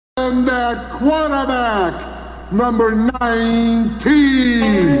And that quarterback, number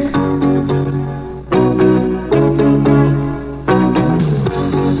 19.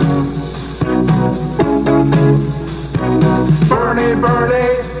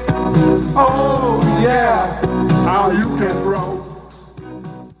 Bernie, oh yeah, how you can throw.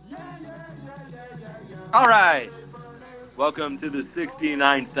 All right, welcome to the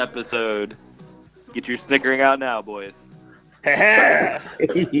 69th episode. Get your snickering out now, boys. Is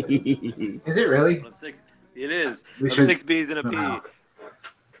it really? It is. We Of should- 6 B's and a P. Wow.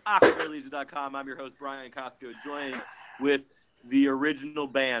 AquaRelegion.com. I'm your host, Brian Costco, joined with the original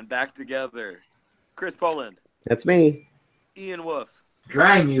band back together. Chris Poland. That's me. Ian Wolf.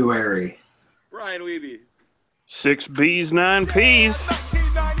 January. Ryan Wiebe. 6 B's, 9 P's.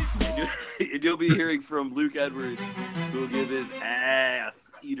 And you'll be hearing from Luke Edwards, who will give his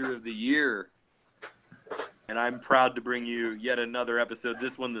ass Eater of the Year. And I'm proud to bring you yet another episode.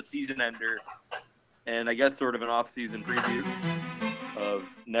 This one, the season ender, and I guess sort of an off-season preview of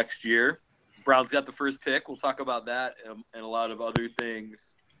next year. Browns got the first pick. We'll talk about that and a lot of other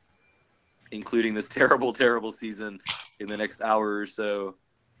things, including this terrible, terrible season in the next hour or so.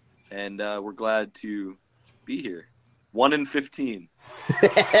 And we're glad to be here. 1-15.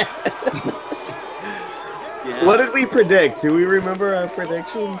 Yeah. What did we predict? Do we remember our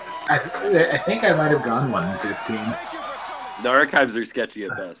predictions? I think I might have gone 1-15. The archives are sketchy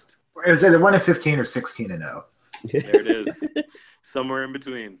at best. It was either 1-15 or 16-0. There it is. Somewhere in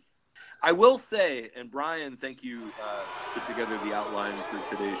between. I will say, and Brian, thank you, put together the outline for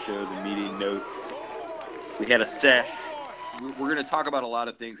today's show, the meeting notes. We had a sesh. We're going to talk about a lot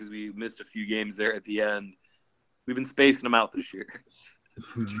of things because we missed a few games there at the end. We've been spacing them out this year.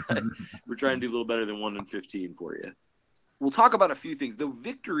 We're trying to do a little better than 1-15 for you. We'll talk about a few things. The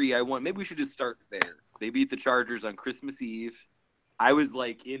victory maybe we should just start there. They beat the Chargers on Christmas Eve. I was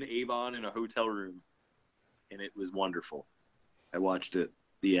like in Avon in a hotel room, and it was wonderful. I watched it,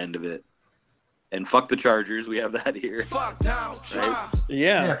 the end of it. And fuck the Chargers. We have that here. Right?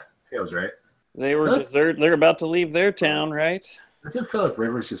 Yeah. Feels right. They were they're about to leave their town, right? Doesn't Phillip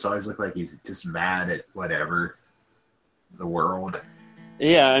Rivers just always look like he's just mad at whatever? The world.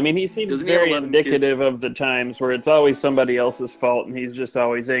 Yeah, I mean, he seems Doesn't he have very 11 indicative kids? of the times where it's always somebody else's fault and he's just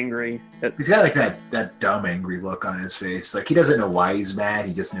always angry. He's got like that dumb angry look on his face. Like he doesn't know why he's mad.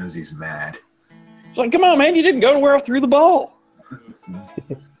 He just knows he's mad. It's like, come on, man, you didn't go to where I threw the ball.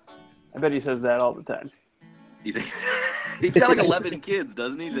 I bet he says that all the time. He thinks he's got like 11 kids,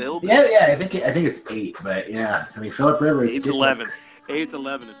 doesn't he? He's a hillbilly. Yeah. I think it's 8, but yeah. I mean, Phillip Rivers. 8's 11. 8's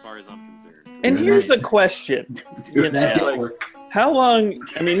 11 as far as I'm concerned. And here's the question. Dude, that Yeah, didn't like- work. How long,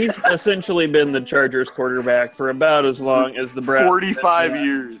 I mean, he's essentially been the Chargers quarterback for about as long as the Browns. 45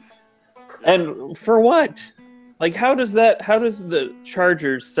 years. And for what? Like, how does the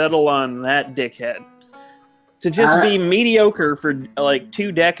Chargers settle on that dickhead? To just be mediocre for like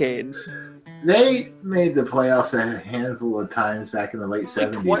 2 decades. They made the playoffs a handful of times back in the late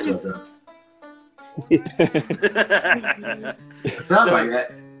 70s. twice. It's not like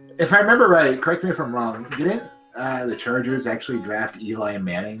that. If I remember right, correct me if I'm wrong, didn't the Chargers actually draft Eli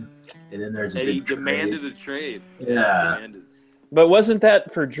Manning? And then there's a And he big trade. demanded a trade. Yeah. Demanded. But wasn't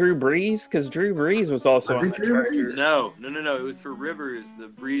that for Drew Brees? Because Drew Brees was also Was on it the Drew Chargers. Brees? No. It was for Rivers. The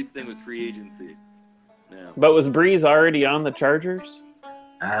Breeze thing was free agency. No. But was Brees already on the Chargers?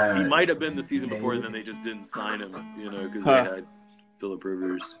 He might have been the season before, and then they just didn't sign him, because they had Phillip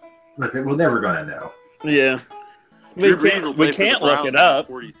Rivers. Look, we're never going to know. Yeah. Drew Brees will play We for the can't look Browns it at up.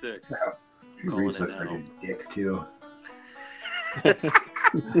 46. Drew Calling Brees it looks now. like a dick, too.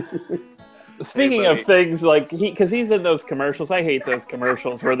 Speaking Hey, of buddy. things like because he's in those commercials. I hate those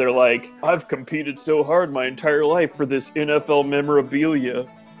commercials where they're like, "I've competed so hard my entire life for this NFL memorabilia,"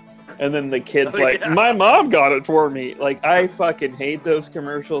 and then the kid's Oh, like, yeah. "My mom got it for me." Like, I fucking hate those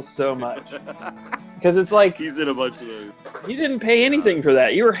commercials so much because it's like He's in a bunch of those. you didn't pay anything for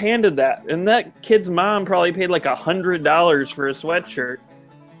that. You were handed that, and that kid's mom probably paid like $100 for a sweatshirt.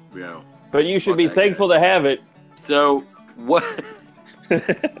 Yeah. But you should Fuck be that thankful to have it. So, what?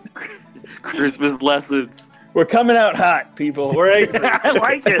 Christmas lessons. We're coming out hot, people. Right? I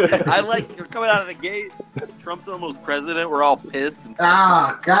like it. You're coming out of the gate. Trump's almost president. We're all pissed.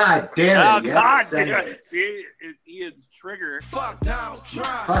 Ah, God damn it. Oh, You God. have to say it. See, it's Ian's trigger. You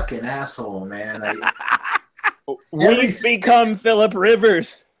fucking asshole, man. We've become Phillip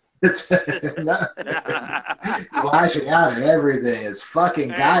Rivers. It's flashing out and everything. It's fucking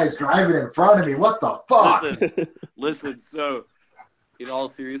guys driving in front of me. What the fuck? Listen. So, in all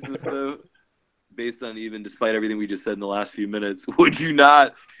seriousness, though, based on even despite everything we just said in the last few minutes, would you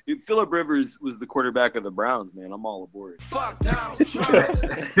not? If Phillip Rivers was the quarterback of the Browns, man, I'm all aboard. Fuck down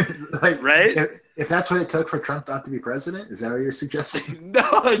Trump. Like, Right? If that's what it took for Trump not to be president, is that what you're suggesting? No,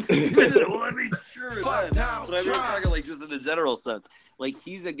 it's just well, I mean, sure. Fuck down But I'm Trump. talking like just in a general sense. Like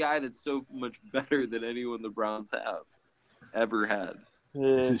he's a guy that's so much better than anyone the Browns have ever had.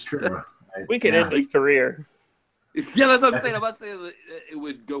 This Yeah. is true. We could Yeah. end his career. Yeah, that's what I'm saying. I'm not saying that it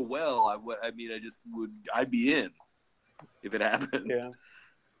would go well. I mean, I'd be in if it happened. Yeah.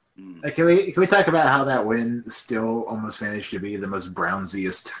 Mm. Can we talk about how that win still almost managed to be the most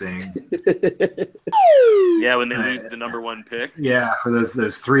Brownsiest thing? Yeah, when they lose the number one pick. Yeah, for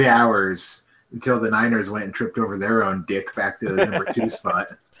those 3 hours until the Niners went and tripped over their own dick back to the number 2 spot.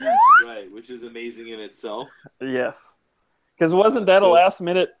 Right, which is amazing in itself. Yes. Because wasn't that a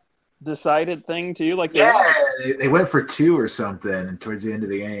last-minute decided thing, too? Like They went for 2 or something towards the end of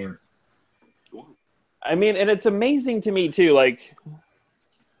the game. I mean, and it's amazing to me, too, like,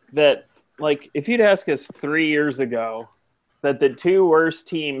 that, like, if you'd ask us 3 years ago that the 2 worst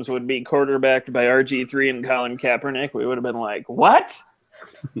teams would be quarterbacked by RG3 and Colin Kaepernick, we would have been like, what?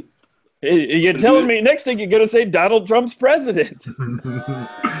 You're telling me next thing you're going to say Donald Trump's president.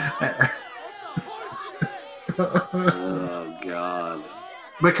 Oh God.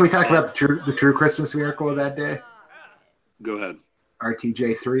 But can we talk about the true Christmas miracle of that day? Go ahead.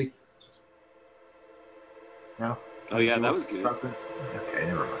 RTJ3? No? Oh yeah, that was good. Okay,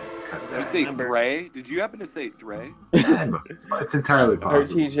 never mind. Cut Did you that. say Thray? Did you happen to say Thray? It's entirely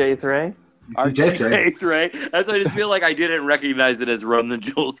possible. RTJ3? RTJ Thray. That's why I just feel like I didn't recognize it as Run the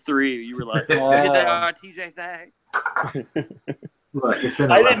Jewels 3. You were like, look at that RTJ Thray. Look, it's been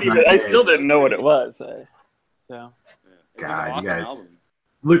a I rough didn't even. 9 I days. still didn't know what it was. So It's God, an you awesome guys- album.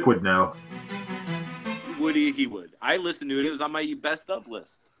 Luke would know. Would he would. I listened to it. It was on my best of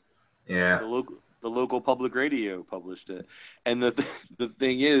list. Yeah. The local public radio published it. And the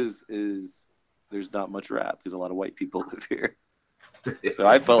thing is there's not much rap because a lot of white people live here. So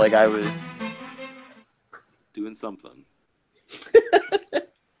I felt like I was doing something.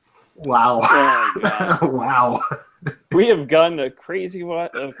 Wow. Oh, God. Wow. we have gone a crazy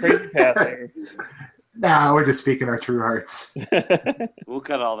path here. Nah, we're just speaking our true hearts. We'll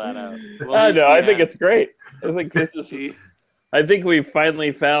cut all that out. Well, I here's know. the I think end. it's great. I think this is. See? I think we've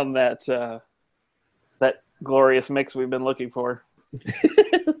finally found that that glorious mix we've been looking for.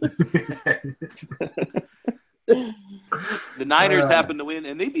 The Niners happen to win,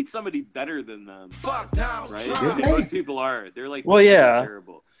 and they beat somebody better than them, Fuck down right? Trump. Did they? Most people are. They're like, Well, yeah.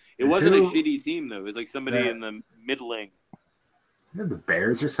 terrible. It wasn't a Who- shitty team though. It was like somebody Yeah. in the middling, Isn't it the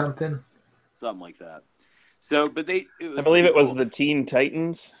Bears or something? something like that. So, but they. I believe it was the Teen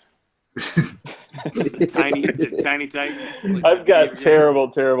Titans. the tiny Titans. I've got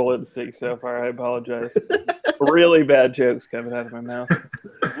terrible instinct so far. I apologize. Really bad jokes coming out of my mouth.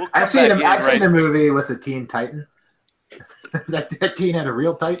 We'll come I've seen back him. in, I've right? seen a movie with a teen Titan. that teen had a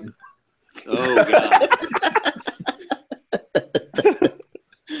real Titan. Oh God.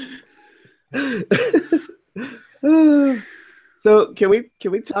 So can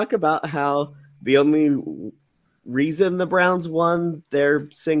we talk about how the only reason the Browns won their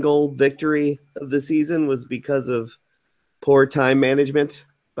single victory of the season was because of poor time management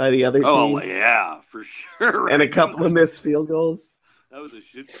by the other Oh team yeah, for sure. and a right? couple of missed field goals? That was a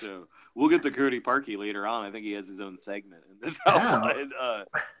shit show. We'll get to Cody Parkey later on. I think he has his own segment in this Yeah. outline.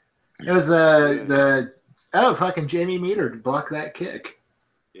 It was fucking Jamie Meter blocked that kick.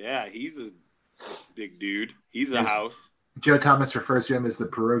 Yeah, he's a big dude. He's a Yes. house. Joe Thomas refers to him as the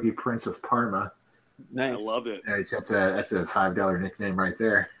pierogi prince of Parma. Nice. I love it. That's a $5 nickname right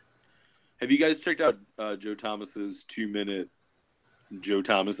there. Have you guys checked out Joe Thomas's 2-minute Joe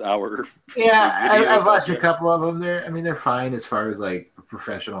Thomas hour? Yeah, video I've watched a project? couple of them. They're fine as far as like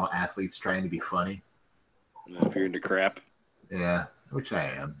professional athletes trying to be funny. If you're into crap. Yeah, which I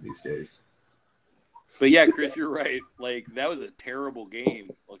am these days. But yeah, Chris, you're right. Like, that was a terrible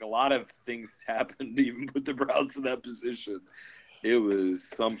game. Like, a lot of things happened to even put the Browns in that position. It was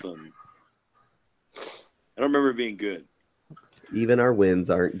something. I don't remember it being good. Even our wins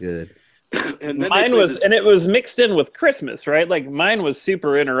aren't good. And then Mine was, and it was mixed in with Christmas, right? Like mine was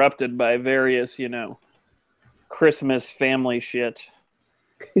super interrupted by various, Christmas family shit.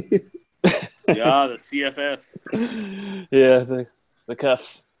 Yeah, the CFS. Yeah, the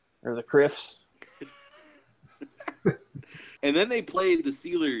cuffs or the criffs. And then they played the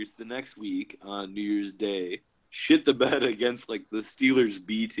Steelers the next week on New Year's Day. Shit the bed against, like, the Steelers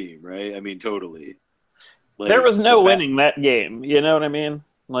B team, right? I mean, totally. Like, There was no the winning that game. You know what I mean?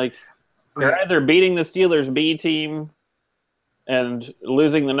 Like, they're either beating the Steelers B team and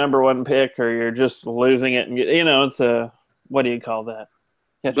losing the number one pick, or you're just losing it, and it's a what do you call that?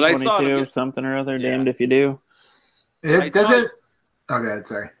 Catch But I saw it 22, again. something or other. Yeah. Damned if you do. It doesn't. Okay,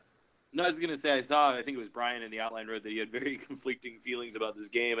 sorry. No, I was gonna say I think it was Brian in the outline wrote that he had very conflicting feelings about this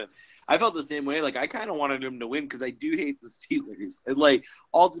game, and I felt the same way. Like I kind of wanted him to win because I do hate the Steelers, and like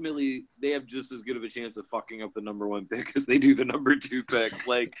ultimately they have just as good of a chance of fucking up the number one pick as they do the number two pick.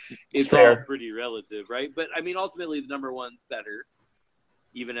 Like it's Fair. all pretty relative, right? But I mean, ultimately the number one's better,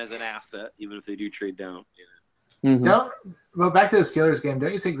 even as an asset, even if they do trade down. Well, back to the Steelers game.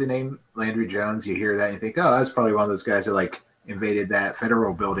 Don't you think the name Landry Jones? You hear that and you think, oh, that's probably one of those guys that like invaded that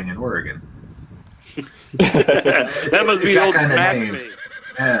federal building in Oregon. That must be It's the old that kind of smash name. face.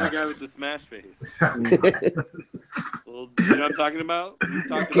 Yeah. The guy with the smash face. Well, you know what I'm talking about? We've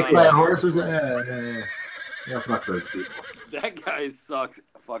talked Kick about my it. horse or something. Yeah, fuck those people. That guy sucks.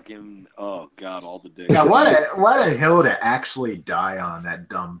 Fucking oh god, all the days. Yeah, what a hill to actually die on, that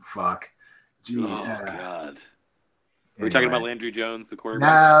dumb fuck. Gee, Oh god. Are we anyway. talking about Landry Jones, the quarterback?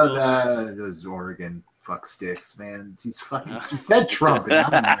 No, those Oregon fuck sticks, man. He's fucking. He said Trump, and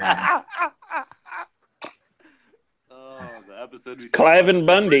I'm mad. Oh, the episode we Cliven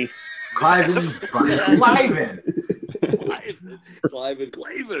Bundy. Cliven.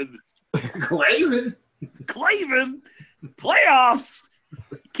 Cliven. Playoffs.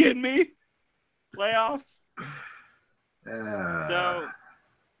 You kidding me? Playoffs. So,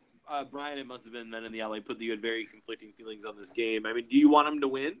 Brian, it must have been then in the alley put that you had very conflicting feelings on this game. I mean, do you want him to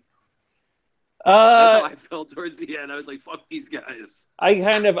win? That's how I felt towards the end. I was like, fuck these guys.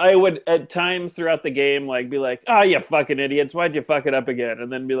 I would at times throughout the game like be like, oh, you fucking idiots, why'd you fuck it up again?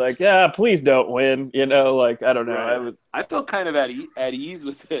 And then be like, yeah, please don't win. Like I don't know. Right. I felt kind of at ease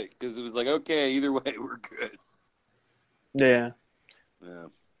with it because it was like, okay, either way, we're good. Yeah. Yeah.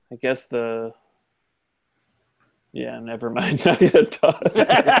 I guess never mind. Not gonna talk.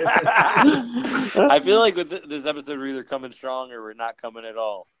 I feel like with this episode, we're either coming strong or we're not coming at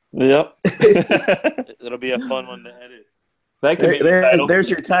all. Yep. It'll be a fun one to edit. That could be the title. There's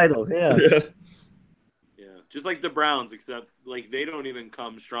your title. Yeah. Yeah, just like the Browns, except like they don't even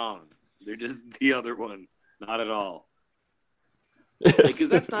come strong. They're just the other one, not at all. Because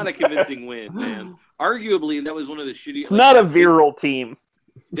that's not a convincing win, man. Arguably, that was one of the shitty. It's not a virile team.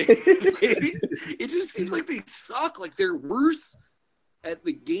 It just seems like they suck. Like they're worse at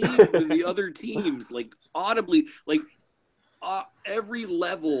the game than the other teams. Like audibly, like every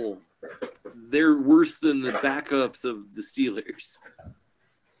level, they're worse than the backups of the Steelers.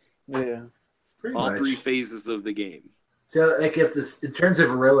 Yeah. Pretty All much. three phases of the game. So, like, if this, in terms of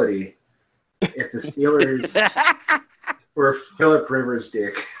virility, if the Steelers were Philip Rivers'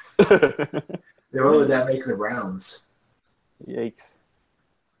 dick, then what would that make the Browns? Yikes.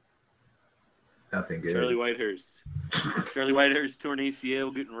 Nothing good. Charlie Whitehurst. Charlie Whitehurst torn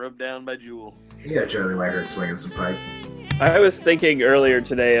ACL getting rubbed down by Jewel. Yeah, Charlie Whitehurst swinging some pipe. I was thinking earlier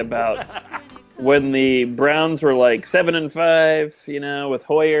today about when the Browns were like 7-5, with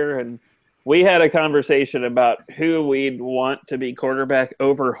Hoyer, and we had a conversation about who we'd want to be quarterback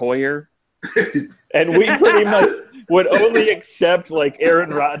over Hoyer, and we pretty much would only accept like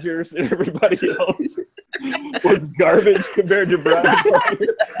Aaron Rodgers, and everybody else was garbage compared to Brian Hoyer.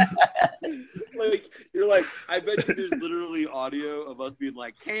 Like you're like, I bet you there's literally audio of us being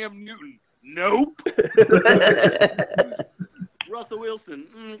like, Cam Newton, nope. Russell Wilson,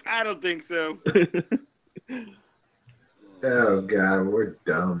 I don't think so. Oh, God, we're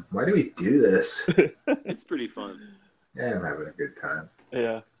dumb. Why do we do this? It's pretty fun. Yeah, I'm having a good time.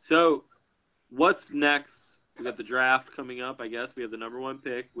 Yeah. So, what's next? We got the draft coming up, I guess. We have the number one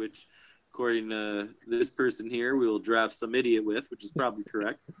pick, which, according to this person here, we will draft some idiot with, which is probably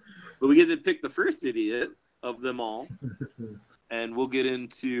correct. But we get to pick the first idiot of them all. And we'll get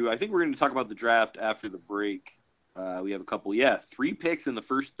into, I think we're going to talk about the draft after the break. We have a couple, 3 picks in the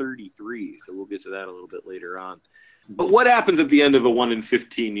first 33. So we'll get to that a little bit later on. But what happens at the end of a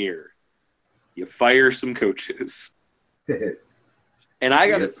 1-in-15 year? You fire some coaches. And I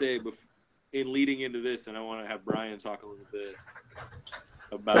got to say, in leading into this, and I want to have Brian talk a little bit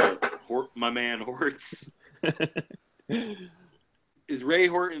about my man Hortz. Is Ray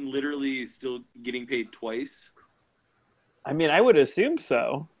Horton literally still getting paid twice? I mean, I would assume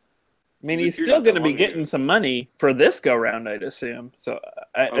so. I mean, He was he's here still not that going to be long getting ago. some money for this go-round, I'd assume. So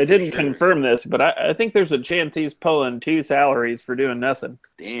I for didn't sure. confirm this, but I think there's a chance he's pulling 2 salaries for doing nothing.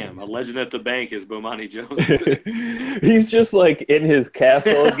 Damn, a legend at the bank is Bomani Jones. He's just like in his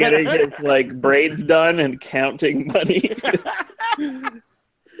castle getting his like braids done and counting money.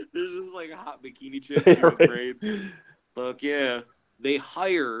 There's just like hot bikini chicks doing Right. braids. Fuck yeah. They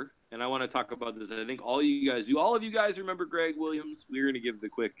hire and I want to talk about this. I think all of you guys remember Greg Williams? We're going to give the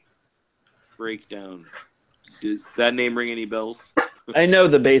quick breakdown. Does that name ring any bells? I know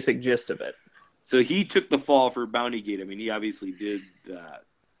the basic gist of it. So he took the fall for Bountygate. I mean, he obviously did that,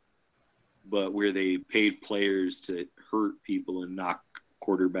 but where they paid players to hurt people and knock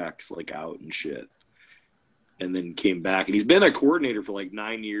quarterbacks like out and shit, and then came back. And he's been a coordinator for like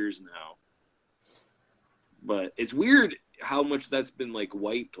 9 years now. But it's weird how much that's been like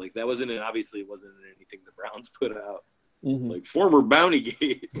wiped. Like that obviously it wasn't anything the Browns put out. Mm-hmm. Like former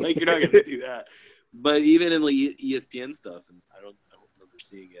Bountygate. Like you're not gonna do that. But even in like ESPN stuff, and I don't remember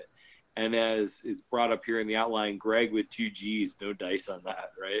seeing it. And as it's brought up here in the outline, Greg with 2 G's, no dice on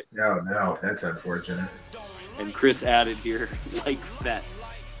that, right? No, that's unfortunate. And Chris added here, like that.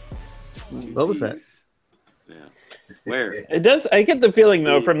 What was that? Yeah. Where? It does. I get the feeling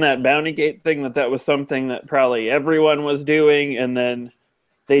though from that Bountygate thing that was something that probably everyone was doing, and then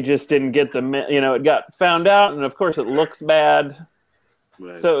they just didn't get it got found out, and of course it looks bad.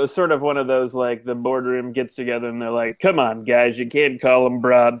 Right. So it was sort of one of those like the boardroom gets together and they're like, "Come on, guys, you can't call them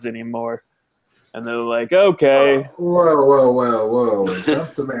broads anymore." And they're like, "Okay." Whoa. In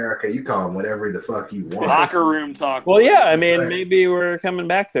Trump's America, you call them whatever the fuck you want. Locker room talk. Well, yeah, I mean, Right. maybe we're coming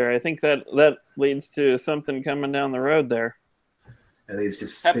back there. I think that leads to something coming down the road there. And these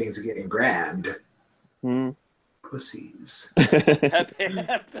just things getting grabbed. Hmm. Pussies. Pep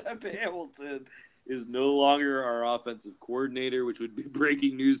Hamilton is no longer our offensive coordinator, which would be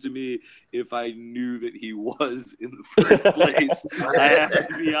breaking news to me if I knew that he was in the first place. I have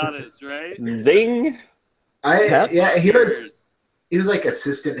to be honest, right? Zing. He was like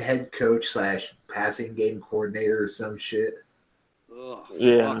assistant head coach / passing game coordinator or some shit. Ugh,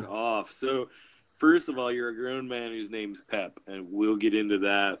 Yeah. Fuck off. So, first of all, you're a grown man whose name's Pep, and we'll get into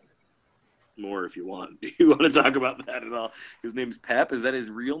that more if you want. Do you want to talk about that at all? His name's Pep. Is that his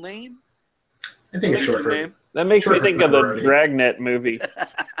real name? I think it's short for name? That makes me Short for think of the pepperoni. Dragnet movie.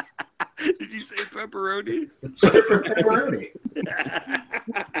 Did you say pepperoni? short for pepperoni.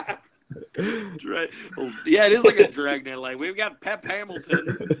 Right. Well, yeah, it is like a dragnet. Like we've got Pep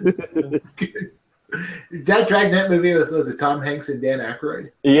Hamilton. That Dragnet movie was it Tom Hanks and Dan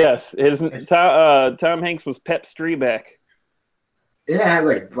Aykroyd? Yes, Tom Hanks was Pep Streebek. Yeah, I had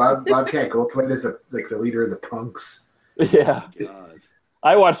like Bobcat Goldthwait as the leader of the punks. Yeah, God.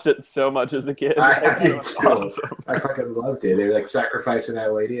 I watched it so much as a kid. I did It was too. awesome. I fucking loved it. They were like sacrificing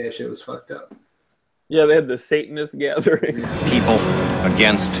that lady. That shit was fucked up. Yeah, they had the Satanist gathering. People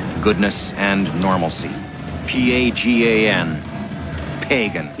against goodness and normalcy. PAGAN.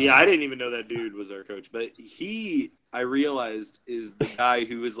 Pagan. See, I didn't even know that dude was our coach, but I realized, is the guy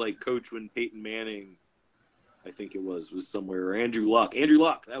who was like coach when Peyton Manning, I think it was somewhere, or Andrew Luck. Andrew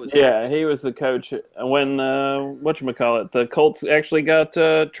Luck, that was Yeah, he was the coach when whatchamacallit, the Colts actually got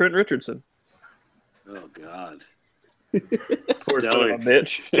Trent Richardson. Oh God. Poor son of a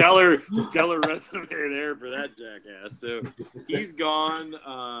bitch. Stellar resume there for that jackass. So he's gone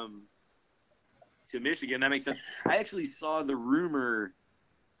to Michigan. That makes sense. I actually saw the rumor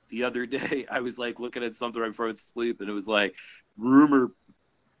the other day. I was like looking at something right before I went to sleep, and it was like rumor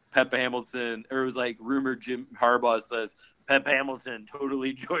Pep Hamilton, or it was like rumor Jim Harbaugh says Pep Hamilton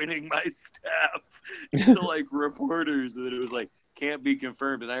totally joining my staff to like reporters, and then it was like can't be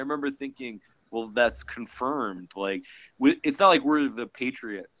confirmed. And I remember thinking, well, that's confirmed. Like, it's not like we're the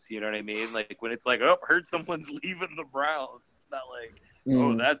Patriots, you know what I mean? Like, when it's like, oh, heard someone's leaving the Browns, it's not like,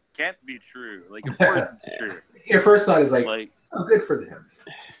 oh, that can't be true. Like, of course it's true. Your first thought is like, oh, good for them.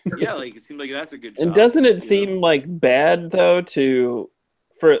 Yeah, like, it seemed like that's a good job. And doesn't it you seem know? like bad though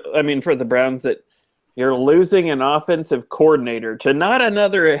for the Browns that you're losing an offensive coordinator to not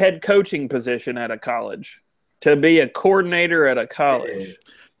another head coaching position at a college, to be a coordinator at a college?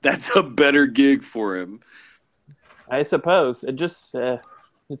 That's a better gig for him. I suppose it just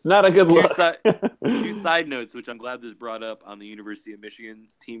it's not a good look. Two side notes, which I'm glad this brought up on the University of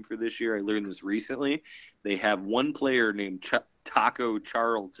Michigan's team for this year. I learned this recently. They have one player named Taco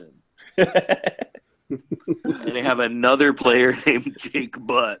Charlton. And they have another player named Jake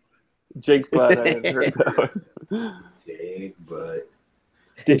Butt. Jake Butt, I haven't heard that one. Jake Butt.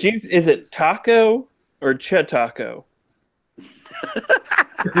 Is it Taco or Chataco?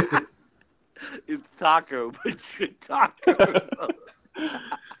 It's Taco, but Taco.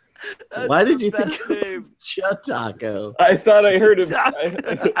 Why did you think name. it was Chataco? I thought I heard him. I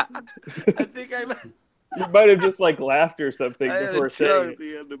think You might have just like laughed or something I had before a saying at it.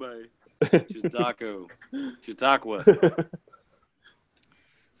 the end of my Chautauqua.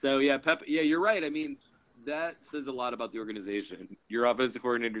 So yeah, Pep. Yeah, you're right. I mean, that says a lot about the organization. Your offensive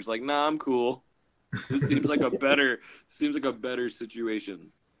coordinator's like, nah, I'm cool. This seems like a better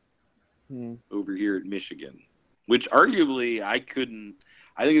situation. over here at Michigan, which arguably I couldn't.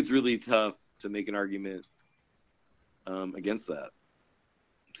 I think it's really tough to make an argument against that.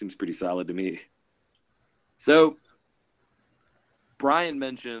 Seems pretty solid to me. So, Brian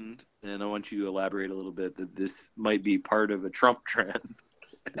mentioned, and I want you to elaborate a little bit, that this might be part of a Trump trend.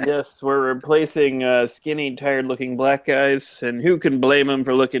 Yes, we're replacing skinny, tired-looking black guys, and who can blame them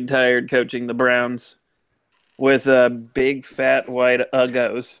for looking tired coaching the Browns with big, fat, white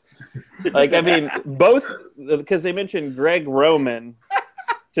uggos. Like, I mean, both, because they mentioned Greg Roman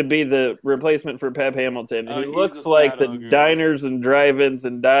to be the replacement for Pep Hamilton. He looks like the uggo. diners and drive-ins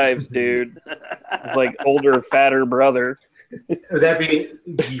and dives dude. It's like older, fatter brother. Would that be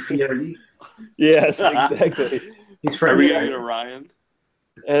Guy Fieri? Yes, exactly. He's Are from we going to Ryan?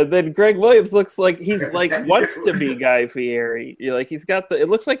 And then Greg Williams looks like he's like wants to be Guy Fieri. Like he's got the. It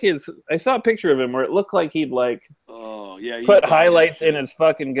looks like his. I saw a picture of him where it looked like he'd like Oh yeah, put highlights in his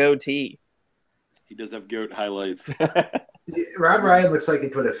fucking goatee. He does have goat highlights. Rob Ryan looks like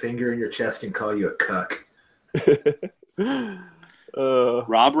he'd put a finger in your chest and call you a cuck.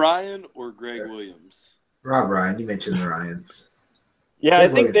 Rob Ryan or Greg Williams? Rob Ryan, you mentioned the Ryans. Yeah, I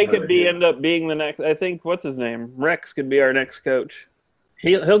Greg think they Williams could be would end up being the next. I think what's his name? Rex could be our next coach.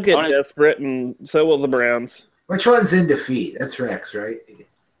 He'll get desperate, and so will the Browns. Which one's in defeat? That's Rex, right?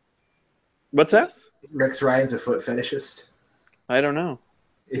 What's that? Rex Ryan's a foot fetishist. I don't know.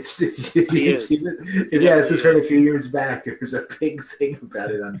 It's He is. yeah, this is from a few years back. There was a big thing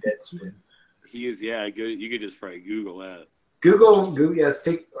about it on Deadspin. He is. Yeah, you could just probably Google that. Google, yes,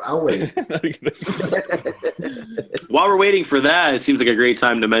 I'll wait. While we're waiting for that, it seems like a great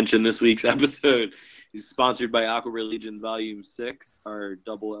time to mention this week's episode is sponsored by Aquabear Legion Volume 6, our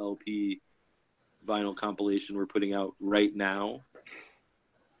double LP vinyl compilation we're putting out right now.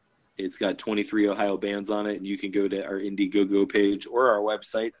 It's got 23 Ohio bands on it, and you can go to our Indiegogo page or our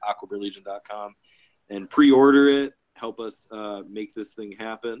website, aquabearlegion.com, and pre-order it. Help us make this thing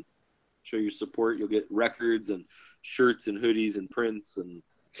happen. Show your support. You'll get records and shirts and hoodies and prints and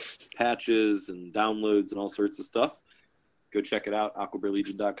patches and downloads and all sorts of stuff. Go check it out,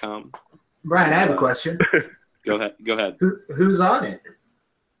 aquabearlegion.com. Brian, I have a question. Go ahead. Who's on it?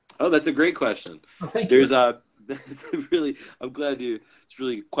 Oh, that's a great question. Oh, thank There's you. it's really, I'm glad it's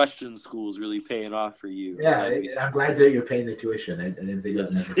really question school is really paying off for you. Yeah, I'm glad that you're paying the tuition. I didn't think it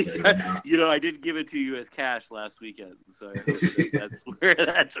was necessary. I did give it to you as cash last weekend, so that's where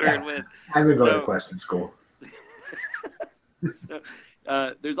it went. I'm going to go to question school. So,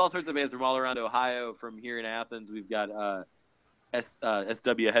 there's all sorts of bands from all around Ohio. From here in Athens, we've got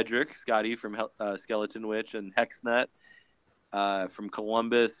S.W. Hedrick, Scotty from Skeleton Witch and Hexnet. From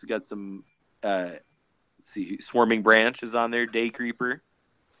Columbus, got some, Swarming Branch is on there, Day Creeper,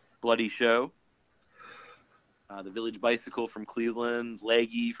 Bloody Show. The Village Bicycle from Cleveland,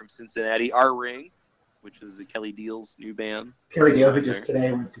 Leggy from Cincinnati, Our Ring, which is Kelly Deal's new band. Kelly Deal, who just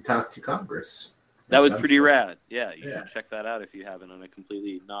today went to talk to Congress. That was pretty rad. Yeah, you should check that out if you haven't, on a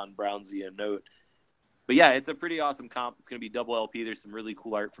completely non-Brownsian note. But yeah, it's a pretty awesome comp. It's going to be double LP. There's some really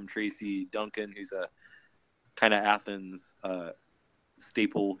cool art from Tracy Duncan, who's a kind of Athens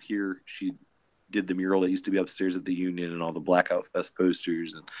staple here. She did the mural that used to be upstairs at the Union and all the Blackout Fest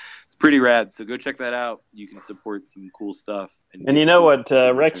posters. And it's pretty rad. So go check that out. You can support some cool stuff. And you know what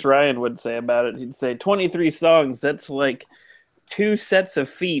Rex Ryan would say about it? He'd say 23 songs. That's like 2 sets of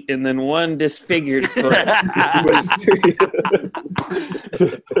feet and then 1 disfigured foot.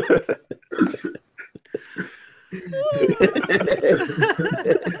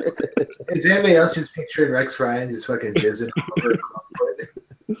 Is anybody else just picturing Rex Ryan just fucking jizzing over a clubfoot?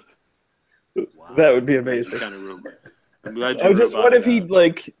 Wow. That would be amazing. Kind of rumor. I'm glad you What if he'd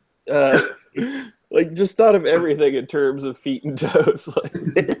like just thought of everything in terms of feet and toes? Like,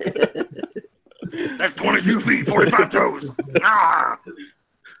 that's 22 feet, 45 toes. Ah!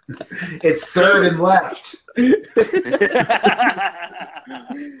 It's third and left.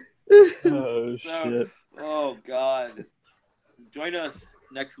 oh shit! Oh God! Join us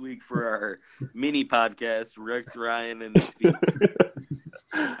next week for our mini podcast, Rex Ryan and his feet.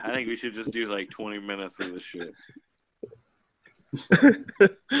 I think we should just do like 20 minutes of this shit.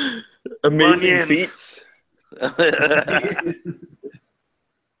 Amazing Onions. feats.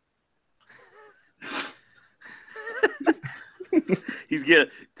 He's getting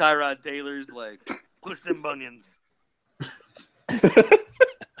Tyrod Taylor's like, push them bunions.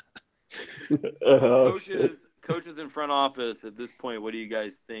 Coaches in front office at this point, what do you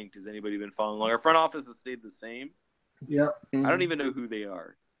guys think? Has anybody been following along? Our front office has stayed the same. Yep. I don't even know who they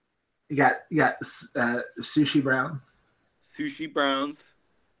are. You got Sushi Brown. Sushi Browns.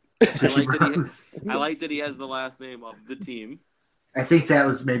 Sushi Browns. I like that he has the last name of the team. I think that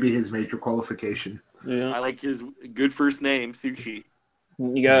was maybe his major qualification. Yeah. I like his good first name, Sushi.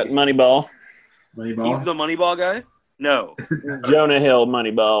 You got Moneyball. Moneyball. He's the Moneyball guy? No. Jonah Hill,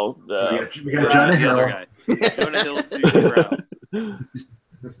 Moneyball. We got Jonah the Hill. other guy. Jonah Hill, Sushi Brown.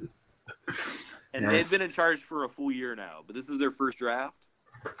 And they've been in charge for a full year now, but this is their first draft.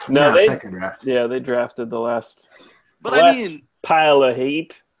 No, they second draft. Yeah, they drafted the last But Last- I mean, pile of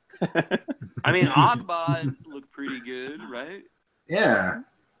heap. Oddbod looked pretty good, right? Yeah.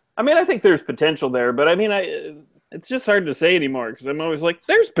 I mean, I think there's potential there, but I mean, it's just hard to say anymore because I'm always like,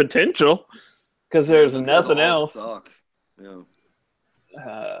 there's potential because there's Those guys nothing all else. Suck.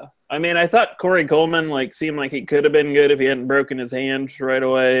 Yeah. I mean, I thought Corey Coleman seemed like he could have been good if he hadn't broken his hand right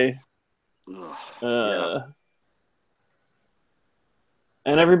away. Ugh, Uh,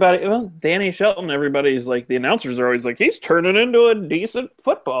 And everybody, Danny Shelton, everybody's like, the announcers are always like, he's turning into a decent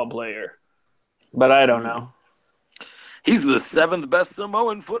football player. But I don't know. He's the 7th best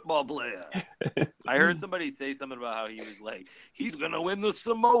Samoan football player. I heard somebody say something about how he was like, he's going to win the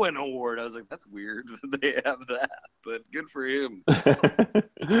Samoan award. I was like, that's weird that they have that, but good for him.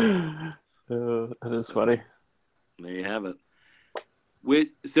 That is funny. There you have it.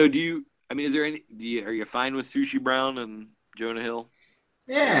 So is there any, are you fine with Sushi Brown and Jonah Hill?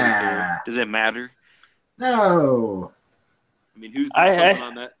 Yeah. Does it matter? No. I mean, who's I-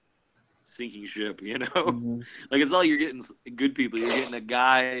 on that sinking ship, you know? Mhm. Like, it's not like you're getting good people. You're getting a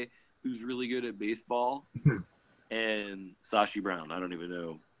guy who's really good at baseball and Sashi Brown. I don't even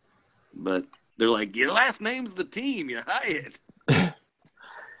know. But they're like, your last name's the team. You hired.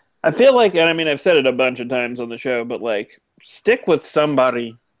 I feel like, and I mean, I've said it a bunch of times on the show, but stick with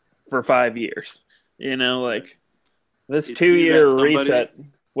somebody for 5 years. You know, this Is Hugh 2-year that somebody? reset.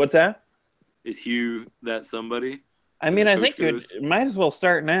 What's that? Is Hugh that somebody? I mean, As I a think coach it might as well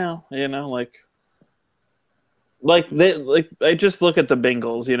start now. You know, I just look at the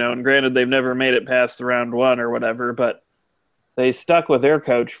Bengals. You know, and granted, they've never made it past round 1 or whatever, but they stuck with their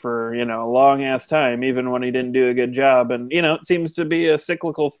coach for a long ass time, even when he didn't do a good job. And it seems to be a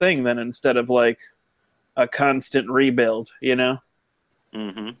cyclical thing then instead of a constant rebuild. You know.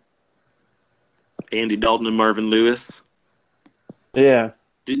 Mm-hmm. Andy Dalton and Marvin Lewis. Yeah,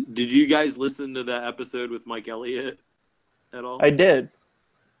 Did you guys listen to that episode with Mike Elliott at all? I did.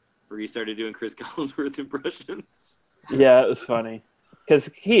 Where he started doing Chris Collinsworth impressions? Yeah, it was funny because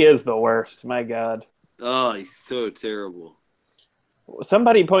he is the worst. My God. Oh, he's so terrible.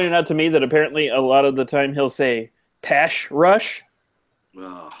 Somebody pointed out to me that apparently a lot of the time he'll say "Pash Rush."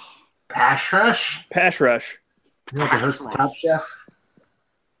 Oh. Pash Rush? Pash Rush. You know, the host of Top Chef?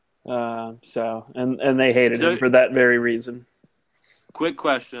 And they hated So- him for that very reason. Quick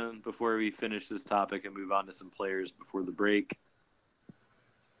question before we finish this topic and move on to some players before the break.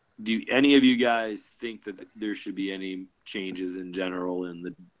 Do any of you guys think that there should be any changes in general in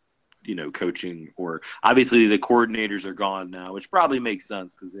the, coaching, or obviously the coordinators are gone now, which probably makes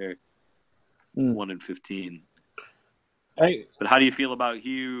sense because they're 1-15. But how do you feel about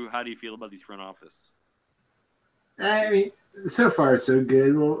Hugh? How do you feel about these front office? I mean, so far so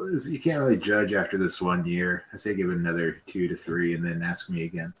good. Well, you can't really judge after this 1 year. I say give it another 2 to 3 and then ask me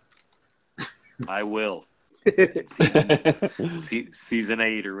again. I will. Season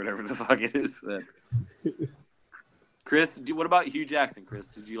 8 or whatever the fuck it is. Chris, what about Hugh Jackson, Chris?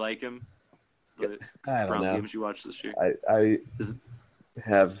 Did you like him? The I don't Browns know. games you watched this year? I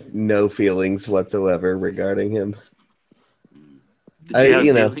have no feelings whatsoever regarding him. Did you have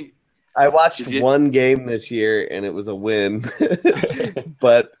you know, feeling- I watched Did you- one game this year and it was a win,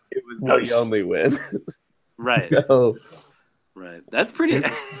 but it was Nice. the only win. Right, So, right. That's pretty.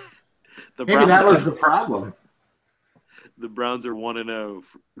 The Maybe that was the problem. The Browns are 1-0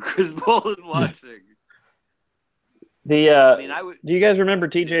 for Chris Bolin watching. I mean, I would. Do you guys remember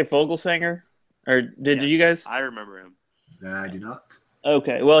TJ Fogelsanger? Or did Yes, you guys? I remember him. No, I do not.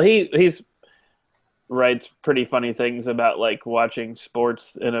 Okay, well he's writes pretty funny things about watching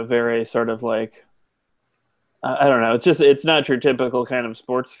sports in a very sort of I don't know. It's not your typical kind of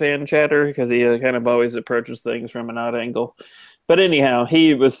sports fan chatter because he kind of always approaches things from an odd angle. But anyhow,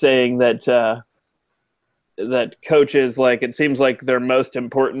 he was saying that that coaches it seems like their most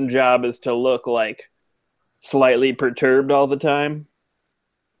important job is to look slightly perturbed all the time,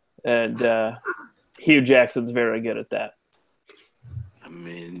 and Hugh Jackson's very good at that. I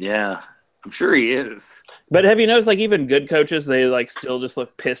mean, yeah, I'm sure he is. But have you noticed, even good coaches, they still just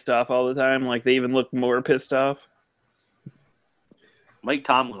look pissed off all the time. They even look more pissed off. Mike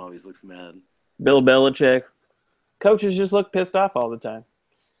Tomlin always looks mad, Bill Belichick, coaches just look pissed off all the time.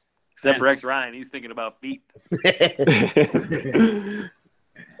 except Man. Rex Ryan. He's thinking about feet.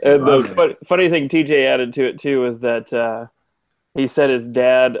 And the funny thing TJ added to it too is that he said his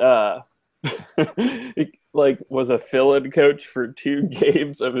dad was a fill-in coach for 2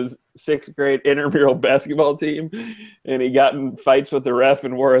 games of his 6th grade intramural basketball team, and he got in fights with the ref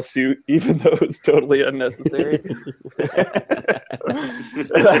and wore a suit, even though it was totally unnecessary. And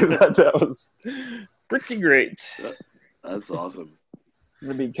I thought that was pretty great. That's awesome. I'm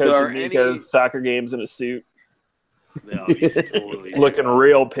gonna be So are coaching Nico's any- soccer games in a suit, No, he's totally looking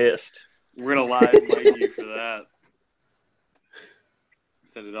real pissed. We're gonna live mic you for that.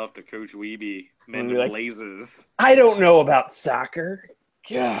 Send it off to Coach Weeby. Men Be in like- blazes. I don't know about soccer.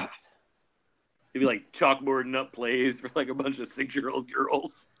 God. He'd be like chalkboarding up plays for like a bunch of 6-year-old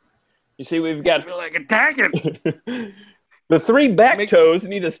girls. You see, we've He'd got be like, attack him! the 3 back Make- toes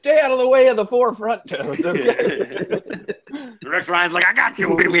need to stay out of the way of the 4 front toes. Okay. Rex Ryan's like, I got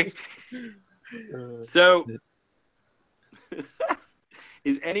you, baby. So,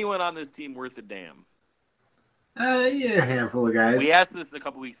 is anyone on this team worth a damn? Yeah, a handful of guys. We asked this a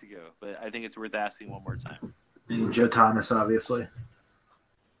couple weeks ago, but I think it's worth asking one more time. And Joe Thomas, obviously.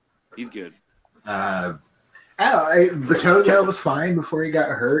 He's good. Batonio was fine before he got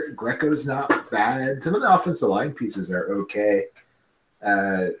hurt. Greco's not bad. Some of the offensive line pieces are okay.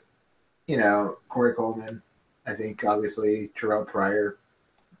 Corey Coleman, I think, obviously, Terrell Pryor,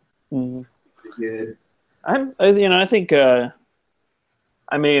 Mhm. pretty good. I think,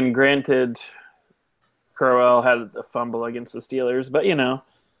 granted, Crowell had a fumble against the Steelers, but,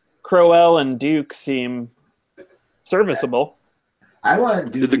 Crowell and Duke seem serviceable. I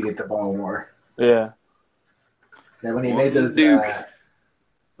want Duke to Did the- get the ball more. Yeah. That when he Well, made those, Duke-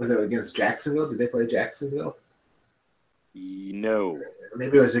 was it against Jacksonville? Did they play Jacksonville? No.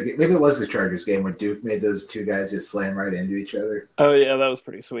 Maybe it was the Chargers game where Duke made those 2 guys just slam right into each other. Oh, yeah, that was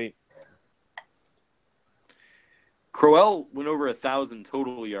pretty sweet. Crowell went over 1,000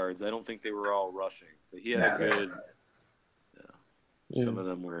 total yards. I don't think they were all rushing, but he had Yeah, a good. Some of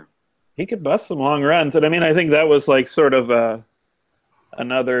them were. He could bust some long runs. And, I think that was, like, sort of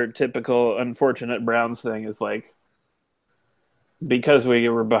another typical unfortunate Browns thing is, like, because we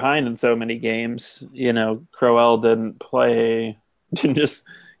were behind in so many games, Crowell didn't just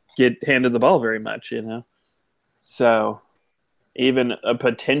get handed the ball very much, So even a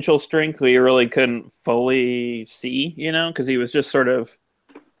potential strength we really couldn't fully see, because he was just sort of –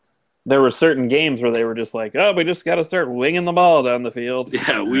 there were certain games where they were just like, oh, we just got to start winging the ball down the field.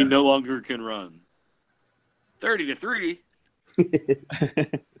 Yeah, we no longer can run. 30-3.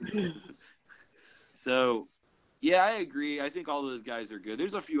 So, yeah, I agree. I think all those guys are good.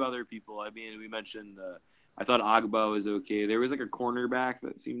 There's a few other people. We mentioned I thought Agba was okay. There was like a cornerback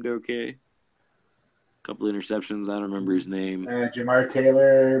that seemed okay. A couple interceptions. I don't remember his name. Jamar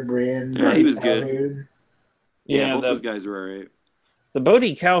Taylor, Brian. Yeah, he was good. Calhoun. Yeah, both those guys were all right. The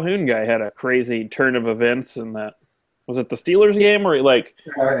Bodie Calhoun guy had a crazy turn of events in that. Was it the Steelers game where he Oh,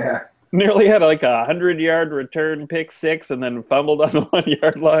 yeah. nearly had like 100-yard return, pick 6, and then fumbled on the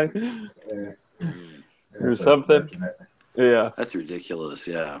 1-yard line? Yeah. Or That's something. unfortunate. Yeah. That's ridiculous,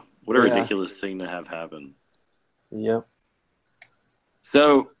 yeah. What a Yeah. ridiculous thing to have happen. Yep.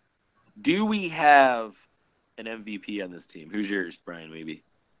 So, do we have an MVP on this team? Who's yours, Brian, maybe?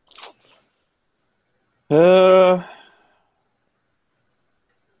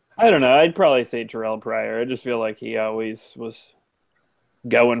 I don't know. I'd probably say Terrell Pryor. I just feel like he always was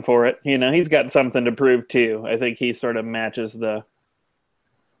going for it. He's got something to prove too. I think he sort of matches that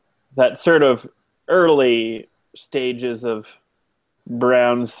sort of early stages of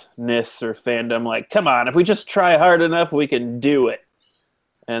Browns-ness or fandom. Like, come on, if we just try hard enough, we can do it.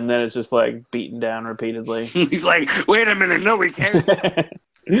 And then it's just like beaten down repeatedly. He's like, wait a minute, no, we can't.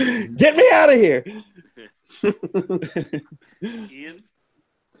 Get me out of here. Ian?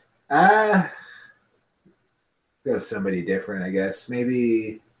 Go somebody different, I guess.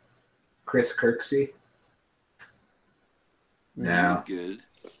 Maybe Chris Kirksey. No. He's good.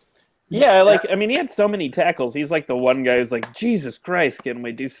 Yeah, he had so many tackles. He's like the one guy who's like, Jesus Christ, can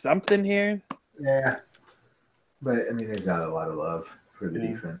we do something here? Yeah. But, there's not a lot of love for the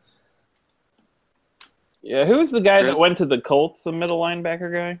defense. Yeah, who was the guy Chris? that went to the Colts, the middle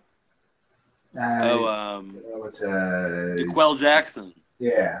linebacker guy? What's Quell Jackson.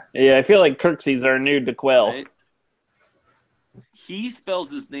 yeah. Yeah, I feel like Kirksey's our new DeQuell. Right? He spells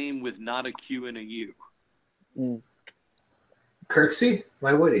his name with not a Q and a U. Kirksey?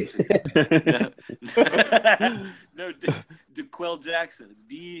 Why would he? No, DeQuell Jackson. It's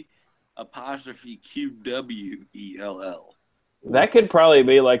D''QWELL. That could probably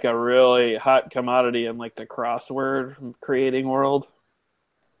be like a really hot commodity in like the crossword creating world.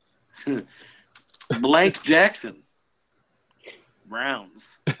 Blank Jackson.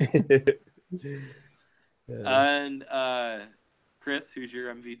 Browns. And Chris, who's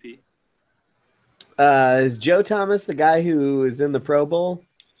your MVP? Is Joe Thomas the guy who is in the Pro Bowl?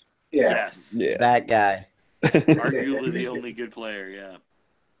 Yeah. Yes. Yeah. That guy. Arguably the only good player, yeah.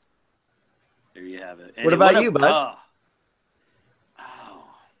 There you have it. And What about you, bud? Oh,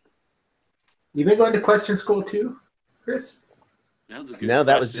 You been going to question school too, Chris? that was a good No,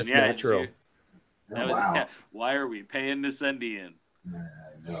 that was question. just Yeah, natural. That was, yeah. Why are we paying to send in? No,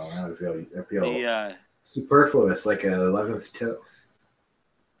 I feel The, superfluous, like an 11th toe.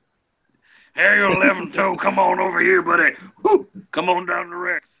 hey, you 11 toe, come on over here, buddy. Woo! Come on down to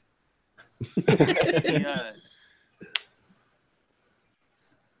Rex.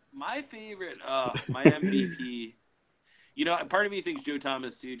 My favorite, my MVP, you know, part of me thinks Joe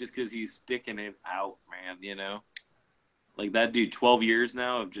Thomas too, just because he's sticking it out, man, you know? Like that dude, 12 years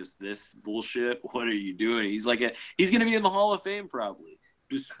now of just this bullshit. What are you doing? He's he's going to be in the Hall of Fame probably,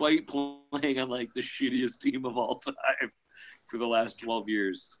 despite playing on like the shittiest team of all time for the last 12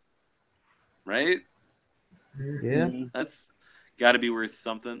 years. Right? Yeah. That's got to be worth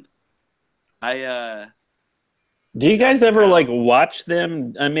something. Do you guys ever like watch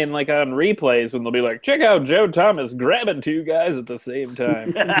them? I mean, like on replays when they'll be like, "Check out Joe Thomas grabbing two guys at the same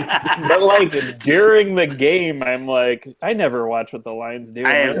time." But like during the game, I'm like, I never watch what the Lions do.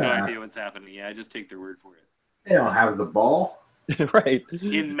 I have no Yeah. idea what's happening. Yeah, I just take their word for it. They don't have the ball. Right.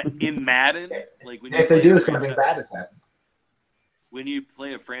 In Madden, like when If play they do, a something franchise- bad has happened. when you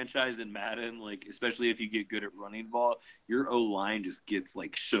play a franchise in Madden, like especially if you get good at running ball, your O line just gets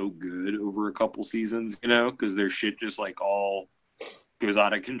like so good over a couple seasons, you know, because their shit just like all goes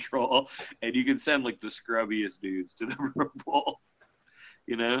out of control, and you can send like the scrubbiest dudes to the Pro Bowl,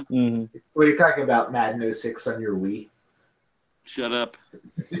 you know. Mhm. What are you talking about, Madden 06 on your Wii? Shut up.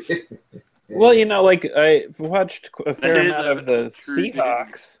 Well, you know, like I've watched a fair That is amount a of the true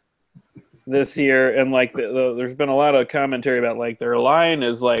Seahawks this year, and like there's been a lot of commentary about like their line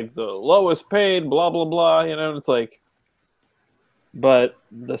is like the lowest paid, blah blah blah. You know, and it's like, but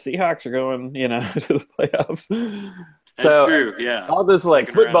the Seahawks are going, you know, to the playoffs. That's So true. Yeah. all this like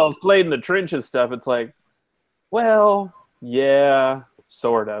Second football's round. played in the trenches stuff. It's like, well, yeah,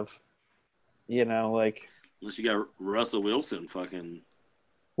 sort of. You know, like Unless you got Russell Wilson, fucking.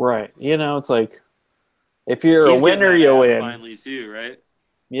 right. You know, it's like if you're He's a getting winner, that you ass win. finally too, right?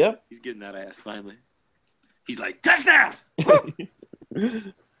 Yep. He's getting that ass finally. He's like touchdowns. Y'all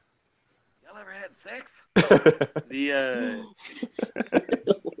ever had sex? The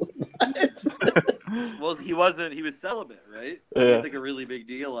well, he wasn't. He was celibate, right? He Yeah. had like a really big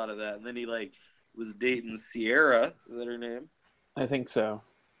deal out of that, and then he like was dating Sierra. Is that her name? I think so.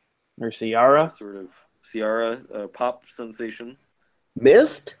 Or Ciara. Sort of Ciara, a pop sensation.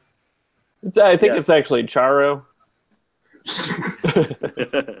 Missed? I think Yes. it's actually Charo.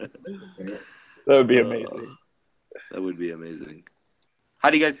 That That would be amazing. That would be amazing. How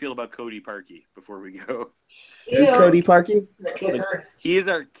do you guys feel about Cody Parkey before we go? Who's Cody Parkey? The kicker. He is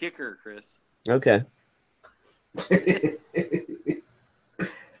our kicker, Chris. Okay.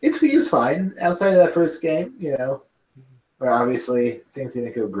 He was fine outside of that first game, you know. Where obviously things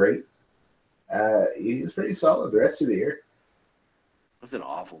didn't go great. He was pretty solid the rest of the year. That's an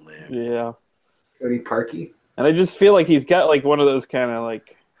awful name. Yeah. Cody Parkey. And I just feel like he's got like one of those kind of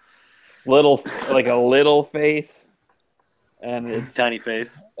like a little face. And it's Tiny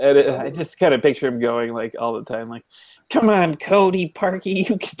face. I just kind of picture him going like all the time, like, "Come on, Cody Parkey,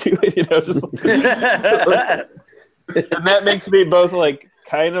 you can do it," you know, just like, and that makes me both like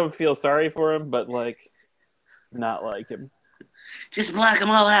kind of feel sorry for him, but like not like him. Just block them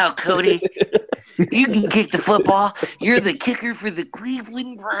all out, Cody. You can kick the football. You're the kicker for the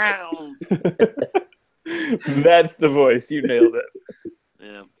Cleveland Browns. That's the voice. You nailed it.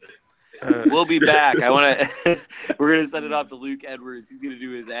 Yeah. We'll be back. We're gonna send it off to Luke Edwards. He's gonna do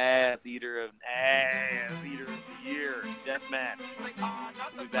his ass eater of the year death match.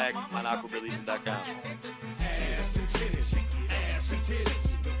 We'll be back on AquaBreleasing.com.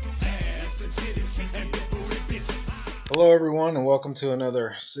 Hello, everyone, and welcome to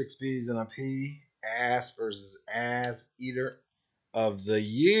another 6 B's and a P ass versus ass eater of the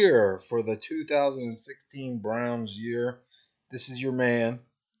year for the 2016 Browns year. This is your man,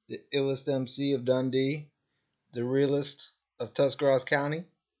 the illest MC of Dundee, the realest of Tuscarawas County,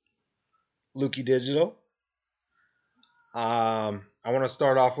 Lukey Digital. I want to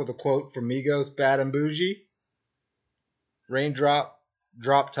start off with a quote from Migos, Bad and Bougie. Raindrop,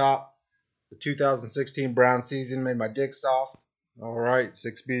 drop top. The 2016 Brown season made my dick soft. All right,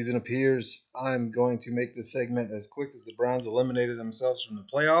 6 B's and a P's. I'm going to make this segment as quick as the Browns eliminated themselves from the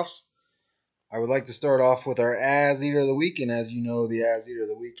playoffs. I would like to start off with our Ass Eater of the Week, and as you know, the Ass Eater of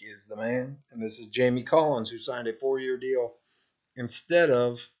the Week is the man, and this is Jamie Collins, who signed a 4-year deal instead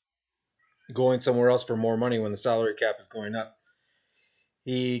of going somewhere else for more money when the salary cap is going up.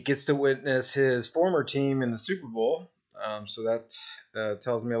 He gets to witness his former team in the Super Bowl, so that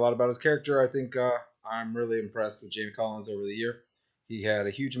tells me a lot about his character. I think I'm really impressed with Jamie Collins over the year. He had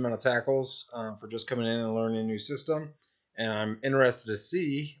a huge amount of tackles for just coming in and learning a new system, and I'm interested to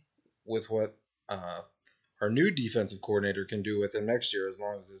see with what our new defensive coordinator can do with him next year, as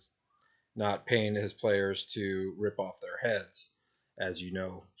long as it's not paying his players to rip off their heads, as you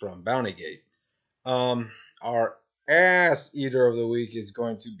know from Bountygate. Our ass eater of the week is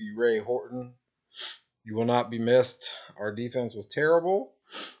going to be Ray Horton. You will not be missed. Our defense was terrible.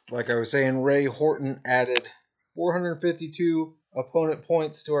 Like I was saying, Ray Horton added 452 opponent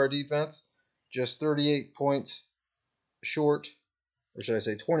points to our defense, just 38 points short, or should I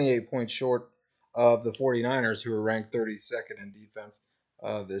say 28 points short of the 49ers, who were ranked 32nd in defense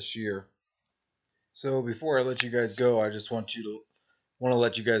this year. So before I let you guys go, I just want to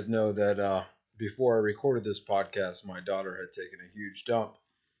let you guys know that before I recorded this podcast, my daughter had taken a huge dump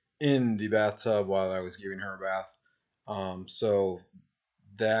in the bathtub while I was giving her a bath. So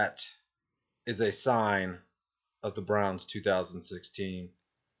that is a sign of the Browns 2016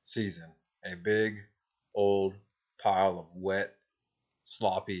 season. A big, old pile of wet,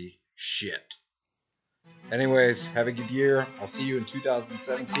 sloppy shit. Anyways, have a good year. I'll see you in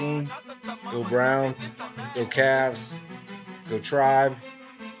 2017. Go Browns. Go Cavs. Go Tribe.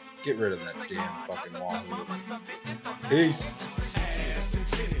 Get rid of that damn fucking Wahoo. Peace.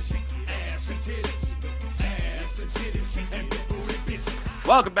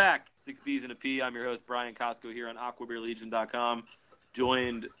 Welcome back, 6Bs and a P. I'm your host, Brian Costco, here on AquaBeerLegion.com.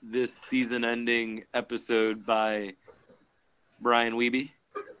 Joined this season-ending episode by Brian Wiebe.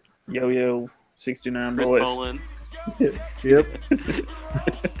 Yo, 69 Chris boys. Poland. Yep.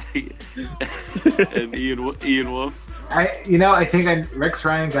 And Ian Wolf. I think Rex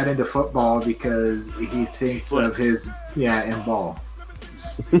Ryan got into football because he thinks of his and ball.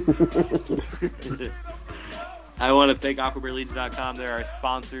 I want to thank AquaBeerLegion.com. They're our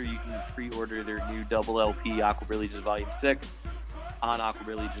sponsor. You can pre-order their new double LP Aquabeer Legion Volume 6 on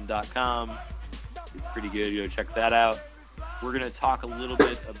AquaBeerLegion.com. It's pretty good. Go check that out. We're going to talk a little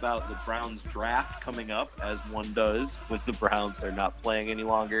bit about the Browns draft coming up, as one does when the Browns are not playing any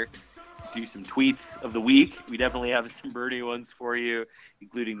longer. Do some tweets of the week. We definitely have some Bernie ones for you,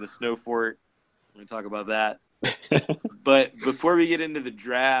 including the Snow Fort. We're going to talk about that. But before we get into the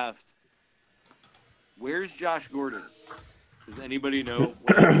draft, where's Josh Gordon? Does anybody know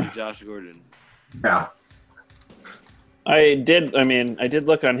where's Josh Gordon? Yeah. I did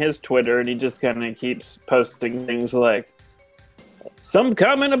look on his Twitter, and he just kind of keeps posting things like some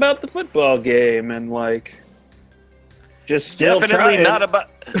comment about the football game, and like just still definitely trying.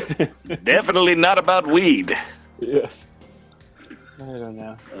 Definitely not about weed. Yes. I don't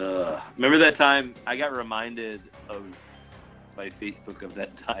know. Remember that time I got reminded of by Facebook of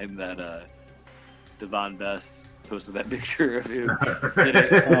that time that Devon Bess posted that picture of him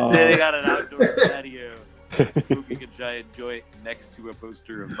sitting on an outdoor patio smoking a giant joint next to a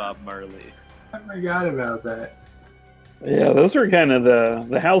poster of Bob Marley. I forgot about that. Yeah, those were kind of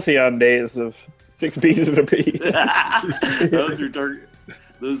the halcyon days of 6Bs and a P. Those were dark.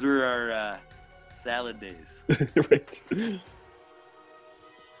 Those were our salad days. Right.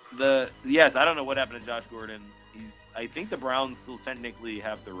 I don't know what happened to Josh Gordon. I think the Browns still technically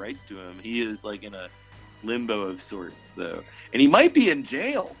have the rights to him. He is like in a limbo of sorts, though, and he might be in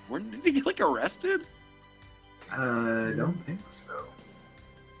jail. Did he get like arrested? I don't think so.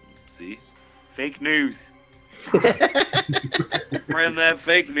 See, fake news. Spreading that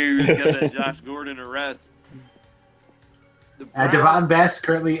fake news. Got that Josh Gordon arrest. Devon Bass,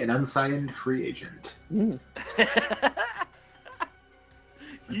 currently an unsigned free agent.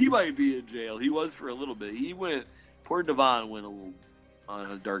 He might be in jail. He was for a little bit. Poor Devon went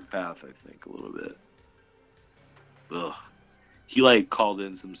on a dark path, I think, a little bit. Ugh. He called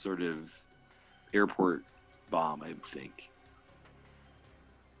in some sort of airport bomb, I think.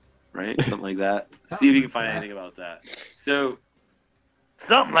 Right? Something like that. See if you can find anything about that. So,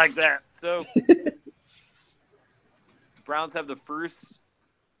 something like that. So, Browns have the first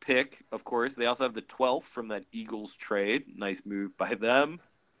pick, of course. They also have the 12th from that Eagles trade. Nice move by them.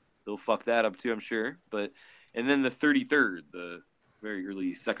 They'll fuck that up too, I'm sure. And then the 33rd, the very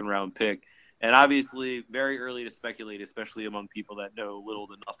early second-round pick. And obviously, very early to speculate, especially among people that know little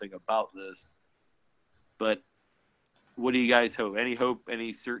to nothing about this. But what do you guys hope? Any hope?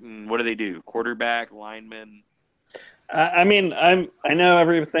 Any certain? What do they do? Quarterback, lineman? I know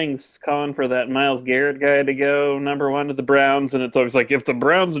everything's calling for that Myles Garrett guy to go number one to the Browns, and it's always like, if the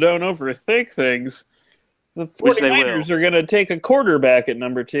Browns don't overthink things, the Which they 49ers will. are going to take a quarterback at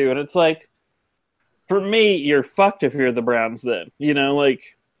number 2. And it's like, for me, you're fucked if you're the Browns then. You know,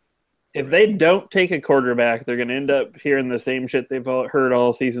 like, if they don't take a quarterback, they're going to end up hearing the same shit they've heard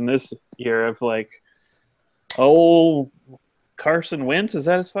all season this year of, like, oh, Carson Wentz, is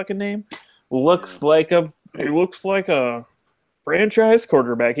that his fucking name? He looks like a franchise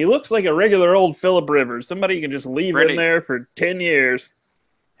quarterback. He looks like a regular old Phillip Rivers. Somebody you can just leave Freddie. in there for 10 years.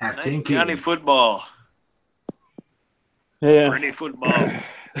 Have Nice 10 county kids. football. Yeah. Pretty football.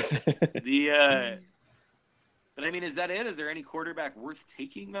 But I mean, is that it? Is there any quarterback worth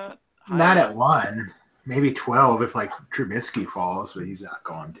taking that? high Not on? at 1. Maybe 12 if, like, Trubisky falls, but he's not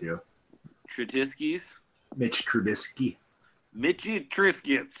going to. Trubisky's? Mitch Trubisky. Mitchy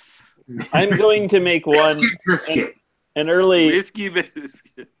Triscuits. I'm going to make one Trisket. an early Whiskey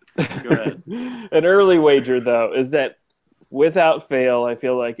biscuit. Go ahead. an early wager though is that without fail, I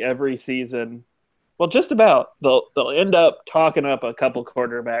feel like every season, well, just about they'll end up talking up a couple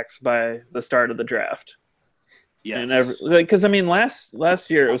quarterbacks by the start of the draft. Yes. And because I mean, last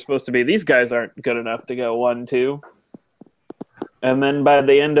year it was supposed to be these guys aren't good enough to go 1-2, and then by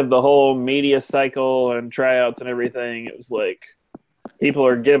the end of the whole media cycle and tryouts and everything, it was like people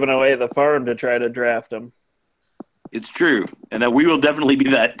are giving away the farm to try to draft them. It's true. And that we will definitely be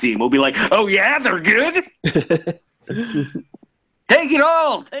that team. We'll be like, oh, yeah, they're good. Take it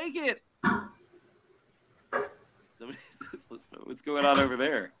all. Take it. Somebody says, what's going on over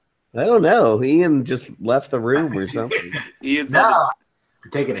there? I don't know. Ian just left the room or something. Ian's No. on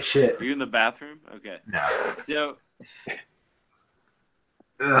I'm taking a shit. are you in the bathroom? Okay. No. So,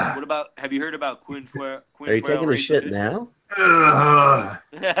 Ugh. what about, have you heard about Quinn Are you taking a shit now? Ugh.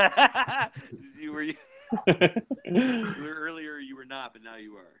 Were earlier you were not, but now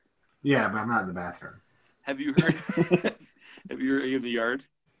you are. Yeah, but I'm not in the bathroom. Have you heard? Are you in the yard?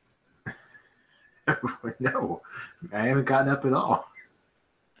 No, I haven't gotten up at all.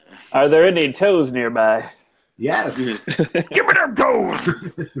 Are there any toes nearby? Yes, Give me them toes.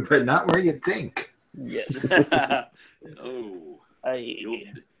 but not where you'd think. Yes. Oh, I...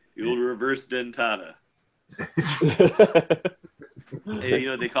 the old reverse dentata. Hey, you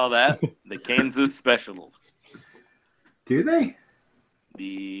know what they call that? The Kansas Special. Do they?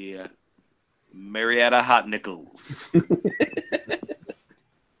 The Marietta Hot Nickels.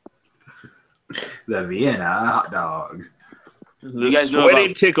 The Vienna hot dog. The guys know sweaty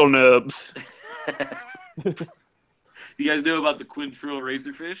about- tickle nubs. You guys know about the Quintrell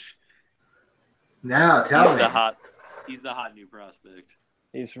Razorfish? Now tell me. He's the hot new prospect.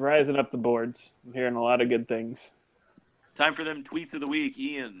 He's rising up the boards. I'm hearing a lot of good things. Time for them tweets of the week,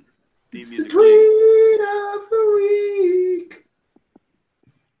 Ian. Theme It's the music, tweet please. of the week.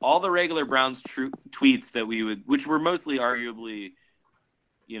 All the regular Browns tweets that we would, which were mostly arguably,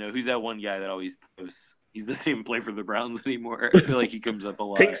 you know, who's that one guy that always posts? He doesn't even play for the Browns anymore. I feel like he comes up a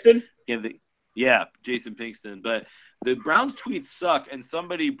lot. Pinkston? Yeah, Jason Pinkston. But the Browns tweets suck, and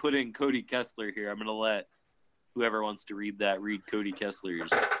somebody put in Cody Kessler here. I'm going to let whoever wants to read Cody Kessler's.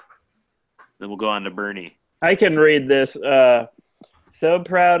 Then we'll go on to Bernie. I can read this. So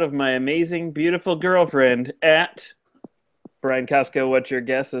proud of my amazing, beautiful girlfriend at Brian Costco. What's your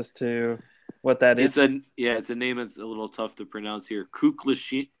guess as to what that is? It's a name that's a little tough to pronounce here.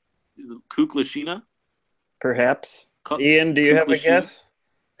 Kuklashina? Perhaps. Ian, do you have a Kuklashina? guess?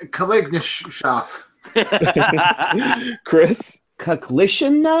 Kalignishoff. Chris?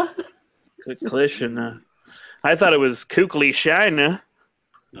 Kuklishina? Kuklishina. I thought it was Kukli Shina.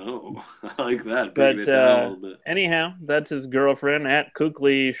 Oh, I like that. But Bring it down a little bit. anyhow, that's his girlfriend at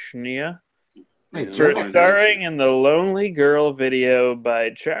Kukli Shnia. Hey, Yeah, Joe, that's Starring in the Lonely Girl video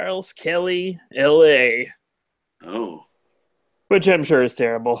by Charles Kelly, L.A., Oh. which I'm sure is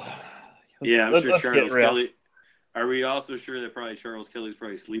terrible. Yeah, I'm sure Let's get Charles real. Kelly. Are we also sure that probably Charles Kelly's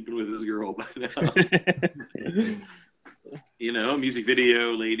probably sleeping with his girl by now? You know, music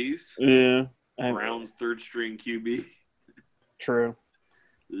video, ladies. Yeah, Brown's third string QB. true.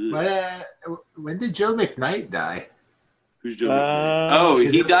 Ugh. when did Joe McKnight die? Who's Joe McKnight?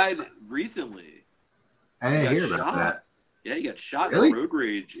 is He it- died recently. I He didn't got hear about shot. that. Yeah, he got shot Really? in a road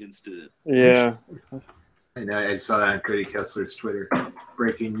rage incident. Yeah. I know. I saw that on Cody Kessler's Twitter.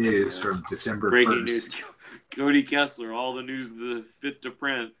 Breaking news from December Breaking 1st. news. Cody Kessler, all the news the fit to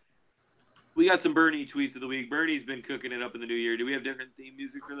print. We got some Bernie tweets of the week. Bernie's been cooking it up in the new year. Do we have different theme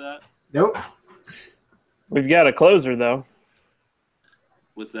music for that? Nope. We've got a closer, though.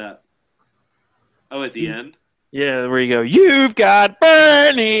 What's that? Oh, at the end? Yeah, where you go, you've got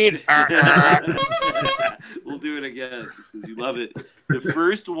Bernie! We'll do it again because you love it. The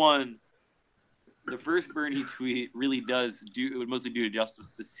first Bernie tweet really does it would mostly do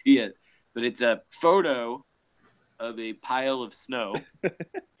justice to see it. but it's a photo of a pile of snow,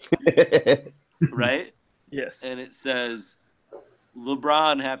 right? Yes. And it says,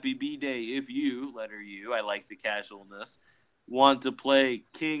 LeBron, happy B-Day if you, letter U, I like the casualness, want to play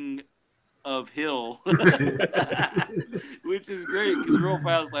King of Hill, which is great because real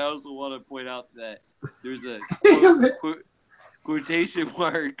fast I also want to point out that there's a quotation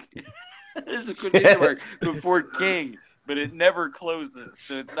mark. There's a quotation mark before King, but it never closes.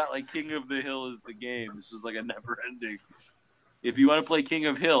 So it's not like King of the Hill is the game. It's just like a never ending. If you want to play King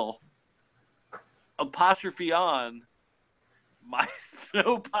of Hill, apostrophe on my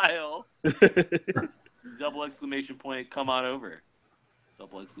snow pile, double exclamation point, come on over.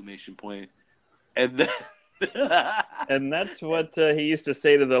 Double exclamation point. And then And that's what he used to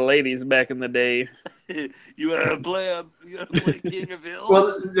say to the ladies back in the day. you wanna play King of Hill?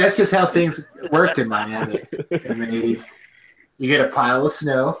 Well, that's just how things worked in Miami in the 80s. You get a pile of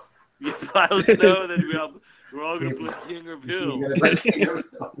snow. You pile of snow, then we're all gonna play King of Hill. You gotta play King of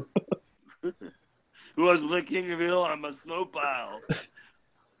Hill. Who wants to play King of Hill on my snow pile?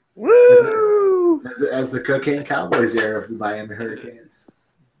 Woo! As the Cocaine Cowboys era of the Miami Hurricanes.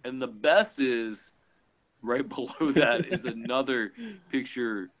 And the best is, right below that is another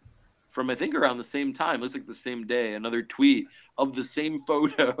picture from, I think, around the same time. Looks like the same day. Another tweet of the same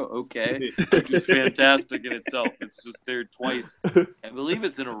photo, okay? Which is fantastic in itself. It's just there twice. I believe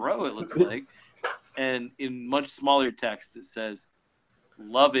it's in a row, it looks like. And in much smaller text, it says,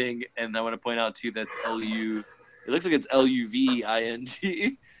 loving, and I want to point out, too, that's L-U. It looks like it's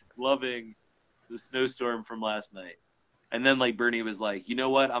L-U-V-I-N-G. Loving the snowstorm from last night. And then, like, Bernie was like, you know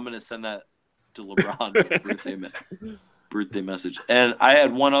what? I'm going to send that to LeBron with a birthday message. And I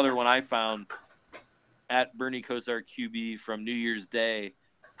had one other one I found at Bernie Kosar QB from New Year's Day.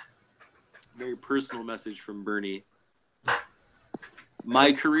 Very personal message from Bernie.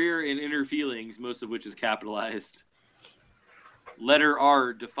 My career in inner feelings, most of which is capitalized. Letter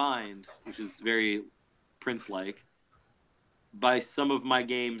R defined, which is very Prince-like, by some of my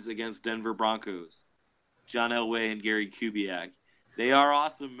games against Denver Broncos. John Elway and Gary Kubiak. They are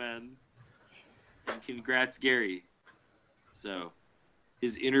awesome men. And congrats, Gary. So,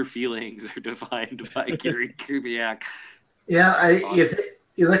 his inner feelings are defined by Gary Kubiak. Yeah, Awesome.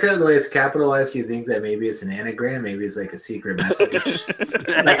 you look at the way it's capitalized, you think that maybe it's an anagram, maybe it's like a secret message.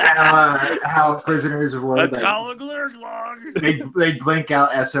 Like how prisoners of war, A like, log. they blink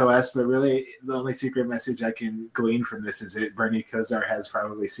out SOS, but really the only secret message I can glean from this is that Bernie Kosar has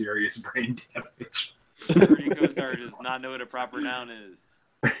probably serious brain damage. Bernie Kosar does not know what a proper noun is.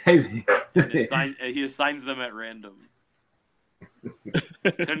 And he assigns them at random.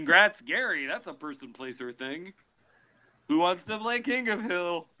 Congrats, Gary. That's a person, place, or thing. Who wants to play King of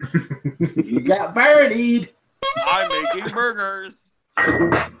Hill? You got birdied. I'm making burgers. Okay,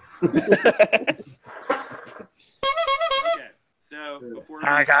 so before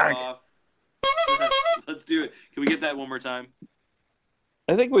we get off, let's do it. Can we get that one more time?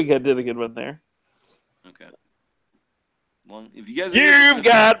 I think we did a good one there. Okay. Well, if you guys You've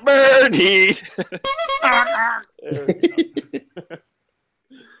got Bernie.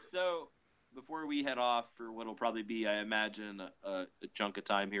 So, before we head off for what will probably be, I imagine, a chunk of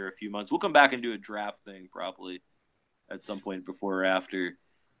time here, a few months, we'll come back and do a draft thing probably at some point before or after.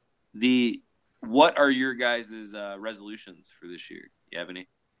 What are your guys' resolutions for this year? You have any?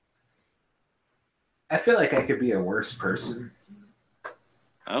 I feel like I could be a worse person.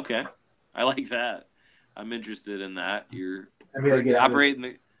 Okay, I like that. I'm interested in that. I mean, again, operate in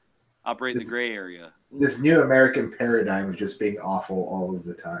the gray area. This new American paradigm of just being awful all of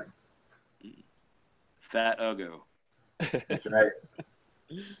the time. Fat Ugo. That's right.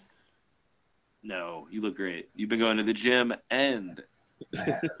 No, you look great. You've been going to the gym, and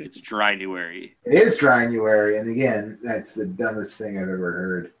it's Drynuary. It is Drynuary, and again, that's the dumbest thing I've ever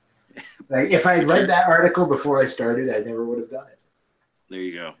heard. Like, if I had read that article before I started, I never would have done it. There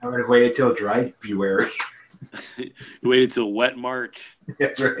you go. I would have waited till Drynuary. Waited till wet March.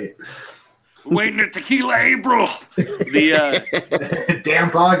 That's right. Waiting at Tequila April.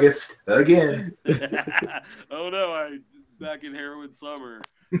 Damp August again. Oh no! Back in heroin summer,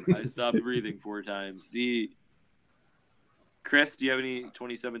 I stopped breathing 4 times. Chris, do you have any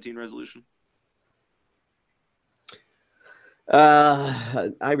 2017 resolution?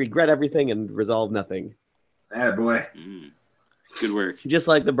 I regret everything and resolve nothing. Attaboy. Good work. Just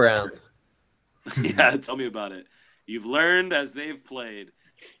like the Browns. Yeah, tell me about it. You've learned as they've played.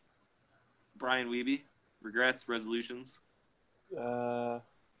 Brian Wiebe, regrets, resolutions?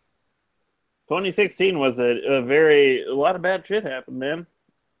 2016 was a lot of bad shit happened, man.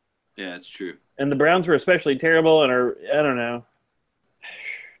 Yeah, it's true. And the Browns were especially terrible, and I don't know.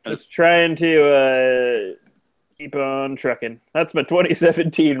 Just trying to keep on trucking. That's my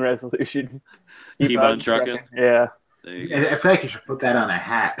 2017 resolution. Keep on trucking? Yeah. There you go. I feel like you should put that on a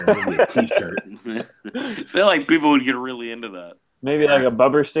hat or maybe a T-shirt. I feel like people would get really into that. Maybe like a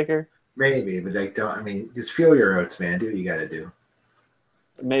bumper sticker. Maybe, but they don't. I mean, just feel your oats, man. Do what you got to do.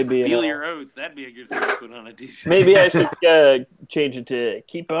 Maybe Feel your oats. That'd be a good thing to put on a T-shirt. Maybe I should change it to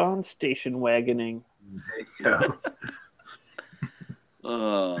keep on station wagoning. There you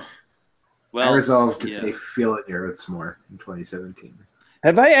go. Well, I resolved to say feel it your oats more in 2017.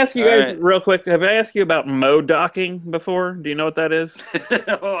 Have I asked you guys real quick? Have I asked you about docking before? Do you know what that is?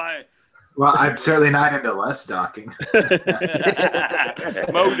 Well, I'm certainly not into less docking.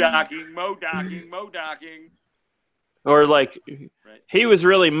 Mo-docking. Or like, he was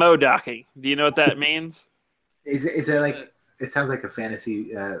really docking. Do you know what that means? Is it like, it sounds like a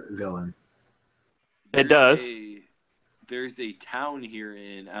fantasy villain. It does. There's a town here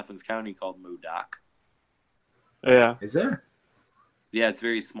in Athens County called Modoc. Yeah. Is there? Yeah, it's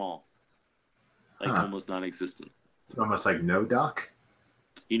very small. Like almost non-existent. It's almost like no doc.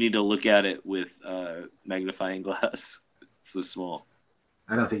 You need to look at it with magnifying glass. It's so small.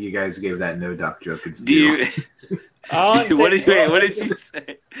 I don't think you guys gave that no doc joke its Do due. you? What did you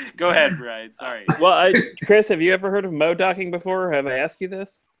say? Go ahead, Brian. Sorry. Well, Chris, have you ever heard of docking before? Have I asked you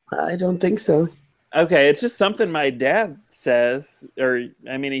this? I don't think so. Okay, it's just something my dad says, or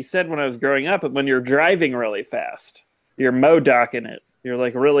I mean, he said when I was growing up, when you're driving really fast, you're docking it. You're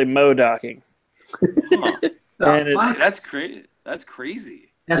like really docking. Huh. And That's crazy. That's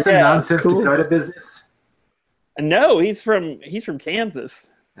crazy. That's some nonsense Dakota business. No, he's from Kansas,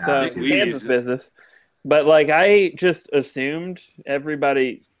 so it's Kansas business. But like, I just assumed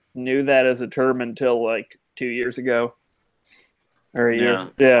everybody knew that as a term until like 2 years ago, or a year.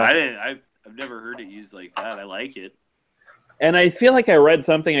 Yeah, I've never heard it used like that. I like it. And I feel like I read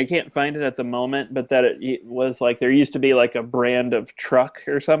something, I can't find it at the moment, but that it was like there used to be like a brand of truck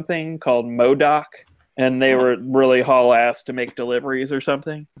or something called Modoc, and they were really haul ass to make deliveries or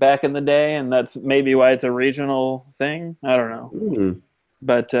something back in the day, and that's maybe why it's a regional thing. I don't know. Mm.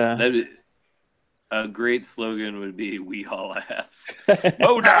 But a great slogan would be "We haul ass."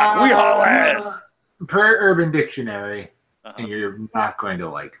 Modoc, we haul ass. Per Urban Dictionary, and you're not going to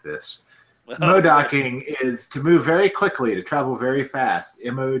like this. Modocking is to move very quickly, to travel very fast.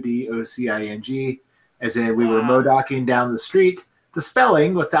 MODOCING, as in we were modocking down the street. The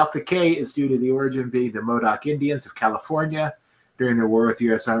spelling without the K is due to the origin being the Modoc Indians of California. During the war with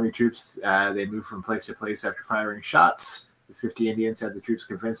U.S. Army troops, they moved from place to place after firing shots. The 50 Indians had the troops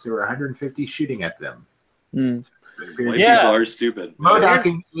convinced there were 150 shooting at them. Mm. People are stupid.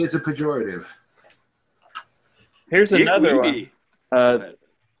 Modocking is a pejorative. Here's another one.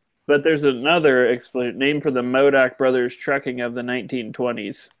 But there's another name for the Modoc brothers trucking of the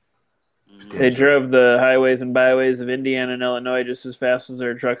 1920s. They drove the highways and byways of Indiana and Illinois just as fast as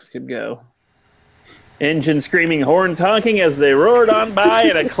their trucks could go. Engines screaming, horns honking as they roared on by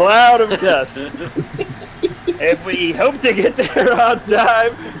in a cloud of dust. If we hope to get there on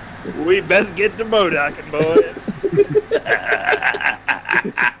time, we best get to Modocking, boys.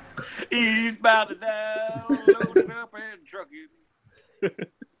 Eastbound and down, loaded up and trucking.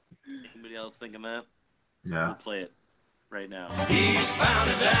 Anybody else thinking that? No. We'll play it right now. Eastbound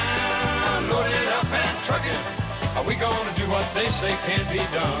and down, loaded up and trucking. Are we gonna do what they say can't be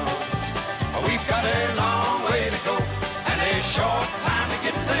done? We've got a long way to go and a short time to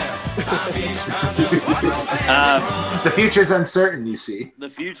get there. I'm eastbound and the future's uncertain, you see. The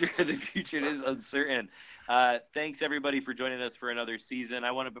future is uncertain. Thanks everybody for joining us for another season.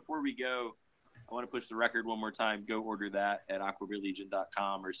 Before we go, I want to push the record one more time. Go order that at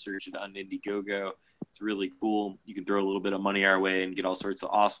aquabeerlegion.com or search it on Indiegogo. It's really cool. You can throw a little bit of money our way and get all sorts of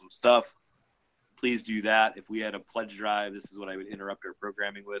awesome stuff. Please do that. If we had a pledge drive, this is what I would interrupt our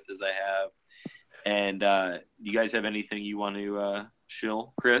programming with, as I have. And you guys have anything you want to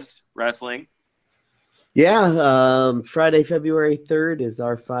shill? Chris, wrestling? Yeah, Friday, February 3rd is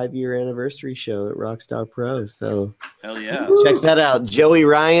our 5-year anniversary show at Rockstar Pro. So hell yeah. Check that out. Joey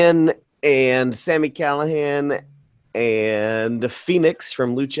Ryan and Sammy Callahan and Phoenix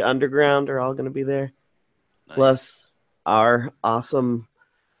from Lucha Underground are all going to be there. Nice. Plus our awesome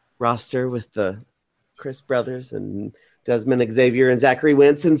roster with the Chris brothers and Desmond Xavier and Zachary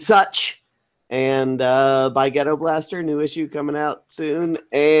Wentz and such. And buy Ghetto Blaster, new issue coming out soon.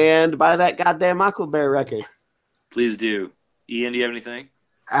 And buy that goddamn Aqua Bear record. Please do. Ian, do you have anything?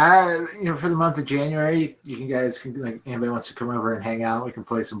 For the month of January, you guys can, like, anybody wants to come over and hang out, we can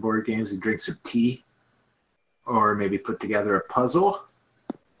play some board games and drink some tea, or maybe put together a puzzle.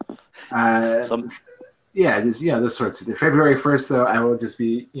 Yeah, those sorts of things. February 1st, though, I will just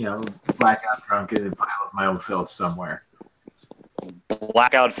be, blackout drunk in a pile of my own filth somewhere.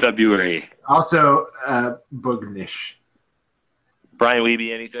 Blackout February. Also, Bugnish. Brian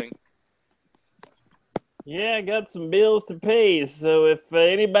Weeby, anything? Yeah, I got some bills to pay, so if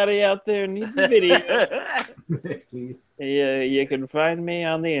anybody out there needs a video, yeah, you can find me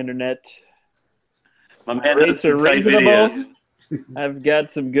on the internet. My man does some tight videos. I've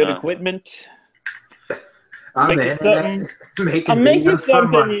got some good equipment. On the internet, I'm making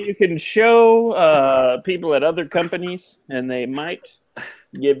something you can show people at other companies, and they might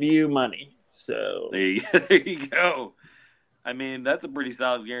give you money. So there you go. I mean, that's a pretty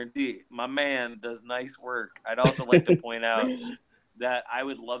solid guarantee. My man does nice work. I'd also like to point out that I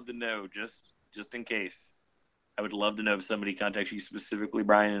would love to know, just in case, I would love to know if somebody contacts you specifically,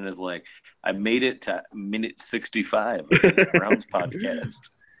 Brian, and is like, I made it to minute 65 of the Browns podcast,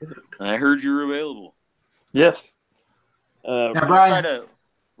 and I heard you're available. Yes. Brian,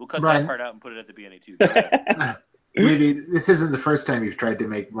 we'll cut Brian, that part out and put it at the beginning, too. Maybe this isn't the first time you've tried to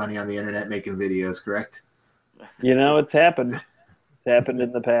make money on the internet making videos, correct? It's happened. It's happened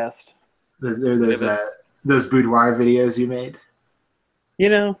in the past. Those boudoir videos you made?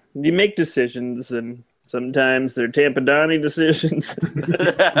 You make decisions, and sometimes they're Tampadani decisions.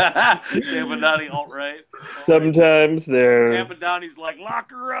 Tampadani alt-right. Sometimes they're... Tampadani's like, lock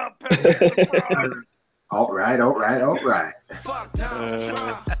her up. Alt-right. Fuck Donald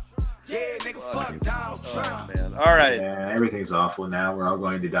Trump. Yeah, nigga, fuck Donald Trump. Man. All right. Yeah, everything's awful now. We're all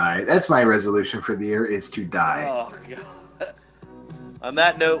going to die. That's my resolution for the year, is to die. Oh, God. On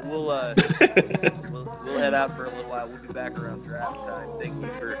that note, we'll head out for a little while. We'll be back around draft time. Thank you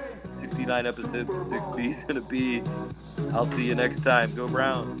for 69 episodes of 6 B's and a B. I'll see you next time. Go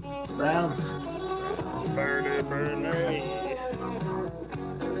Browns. Browns. Burn.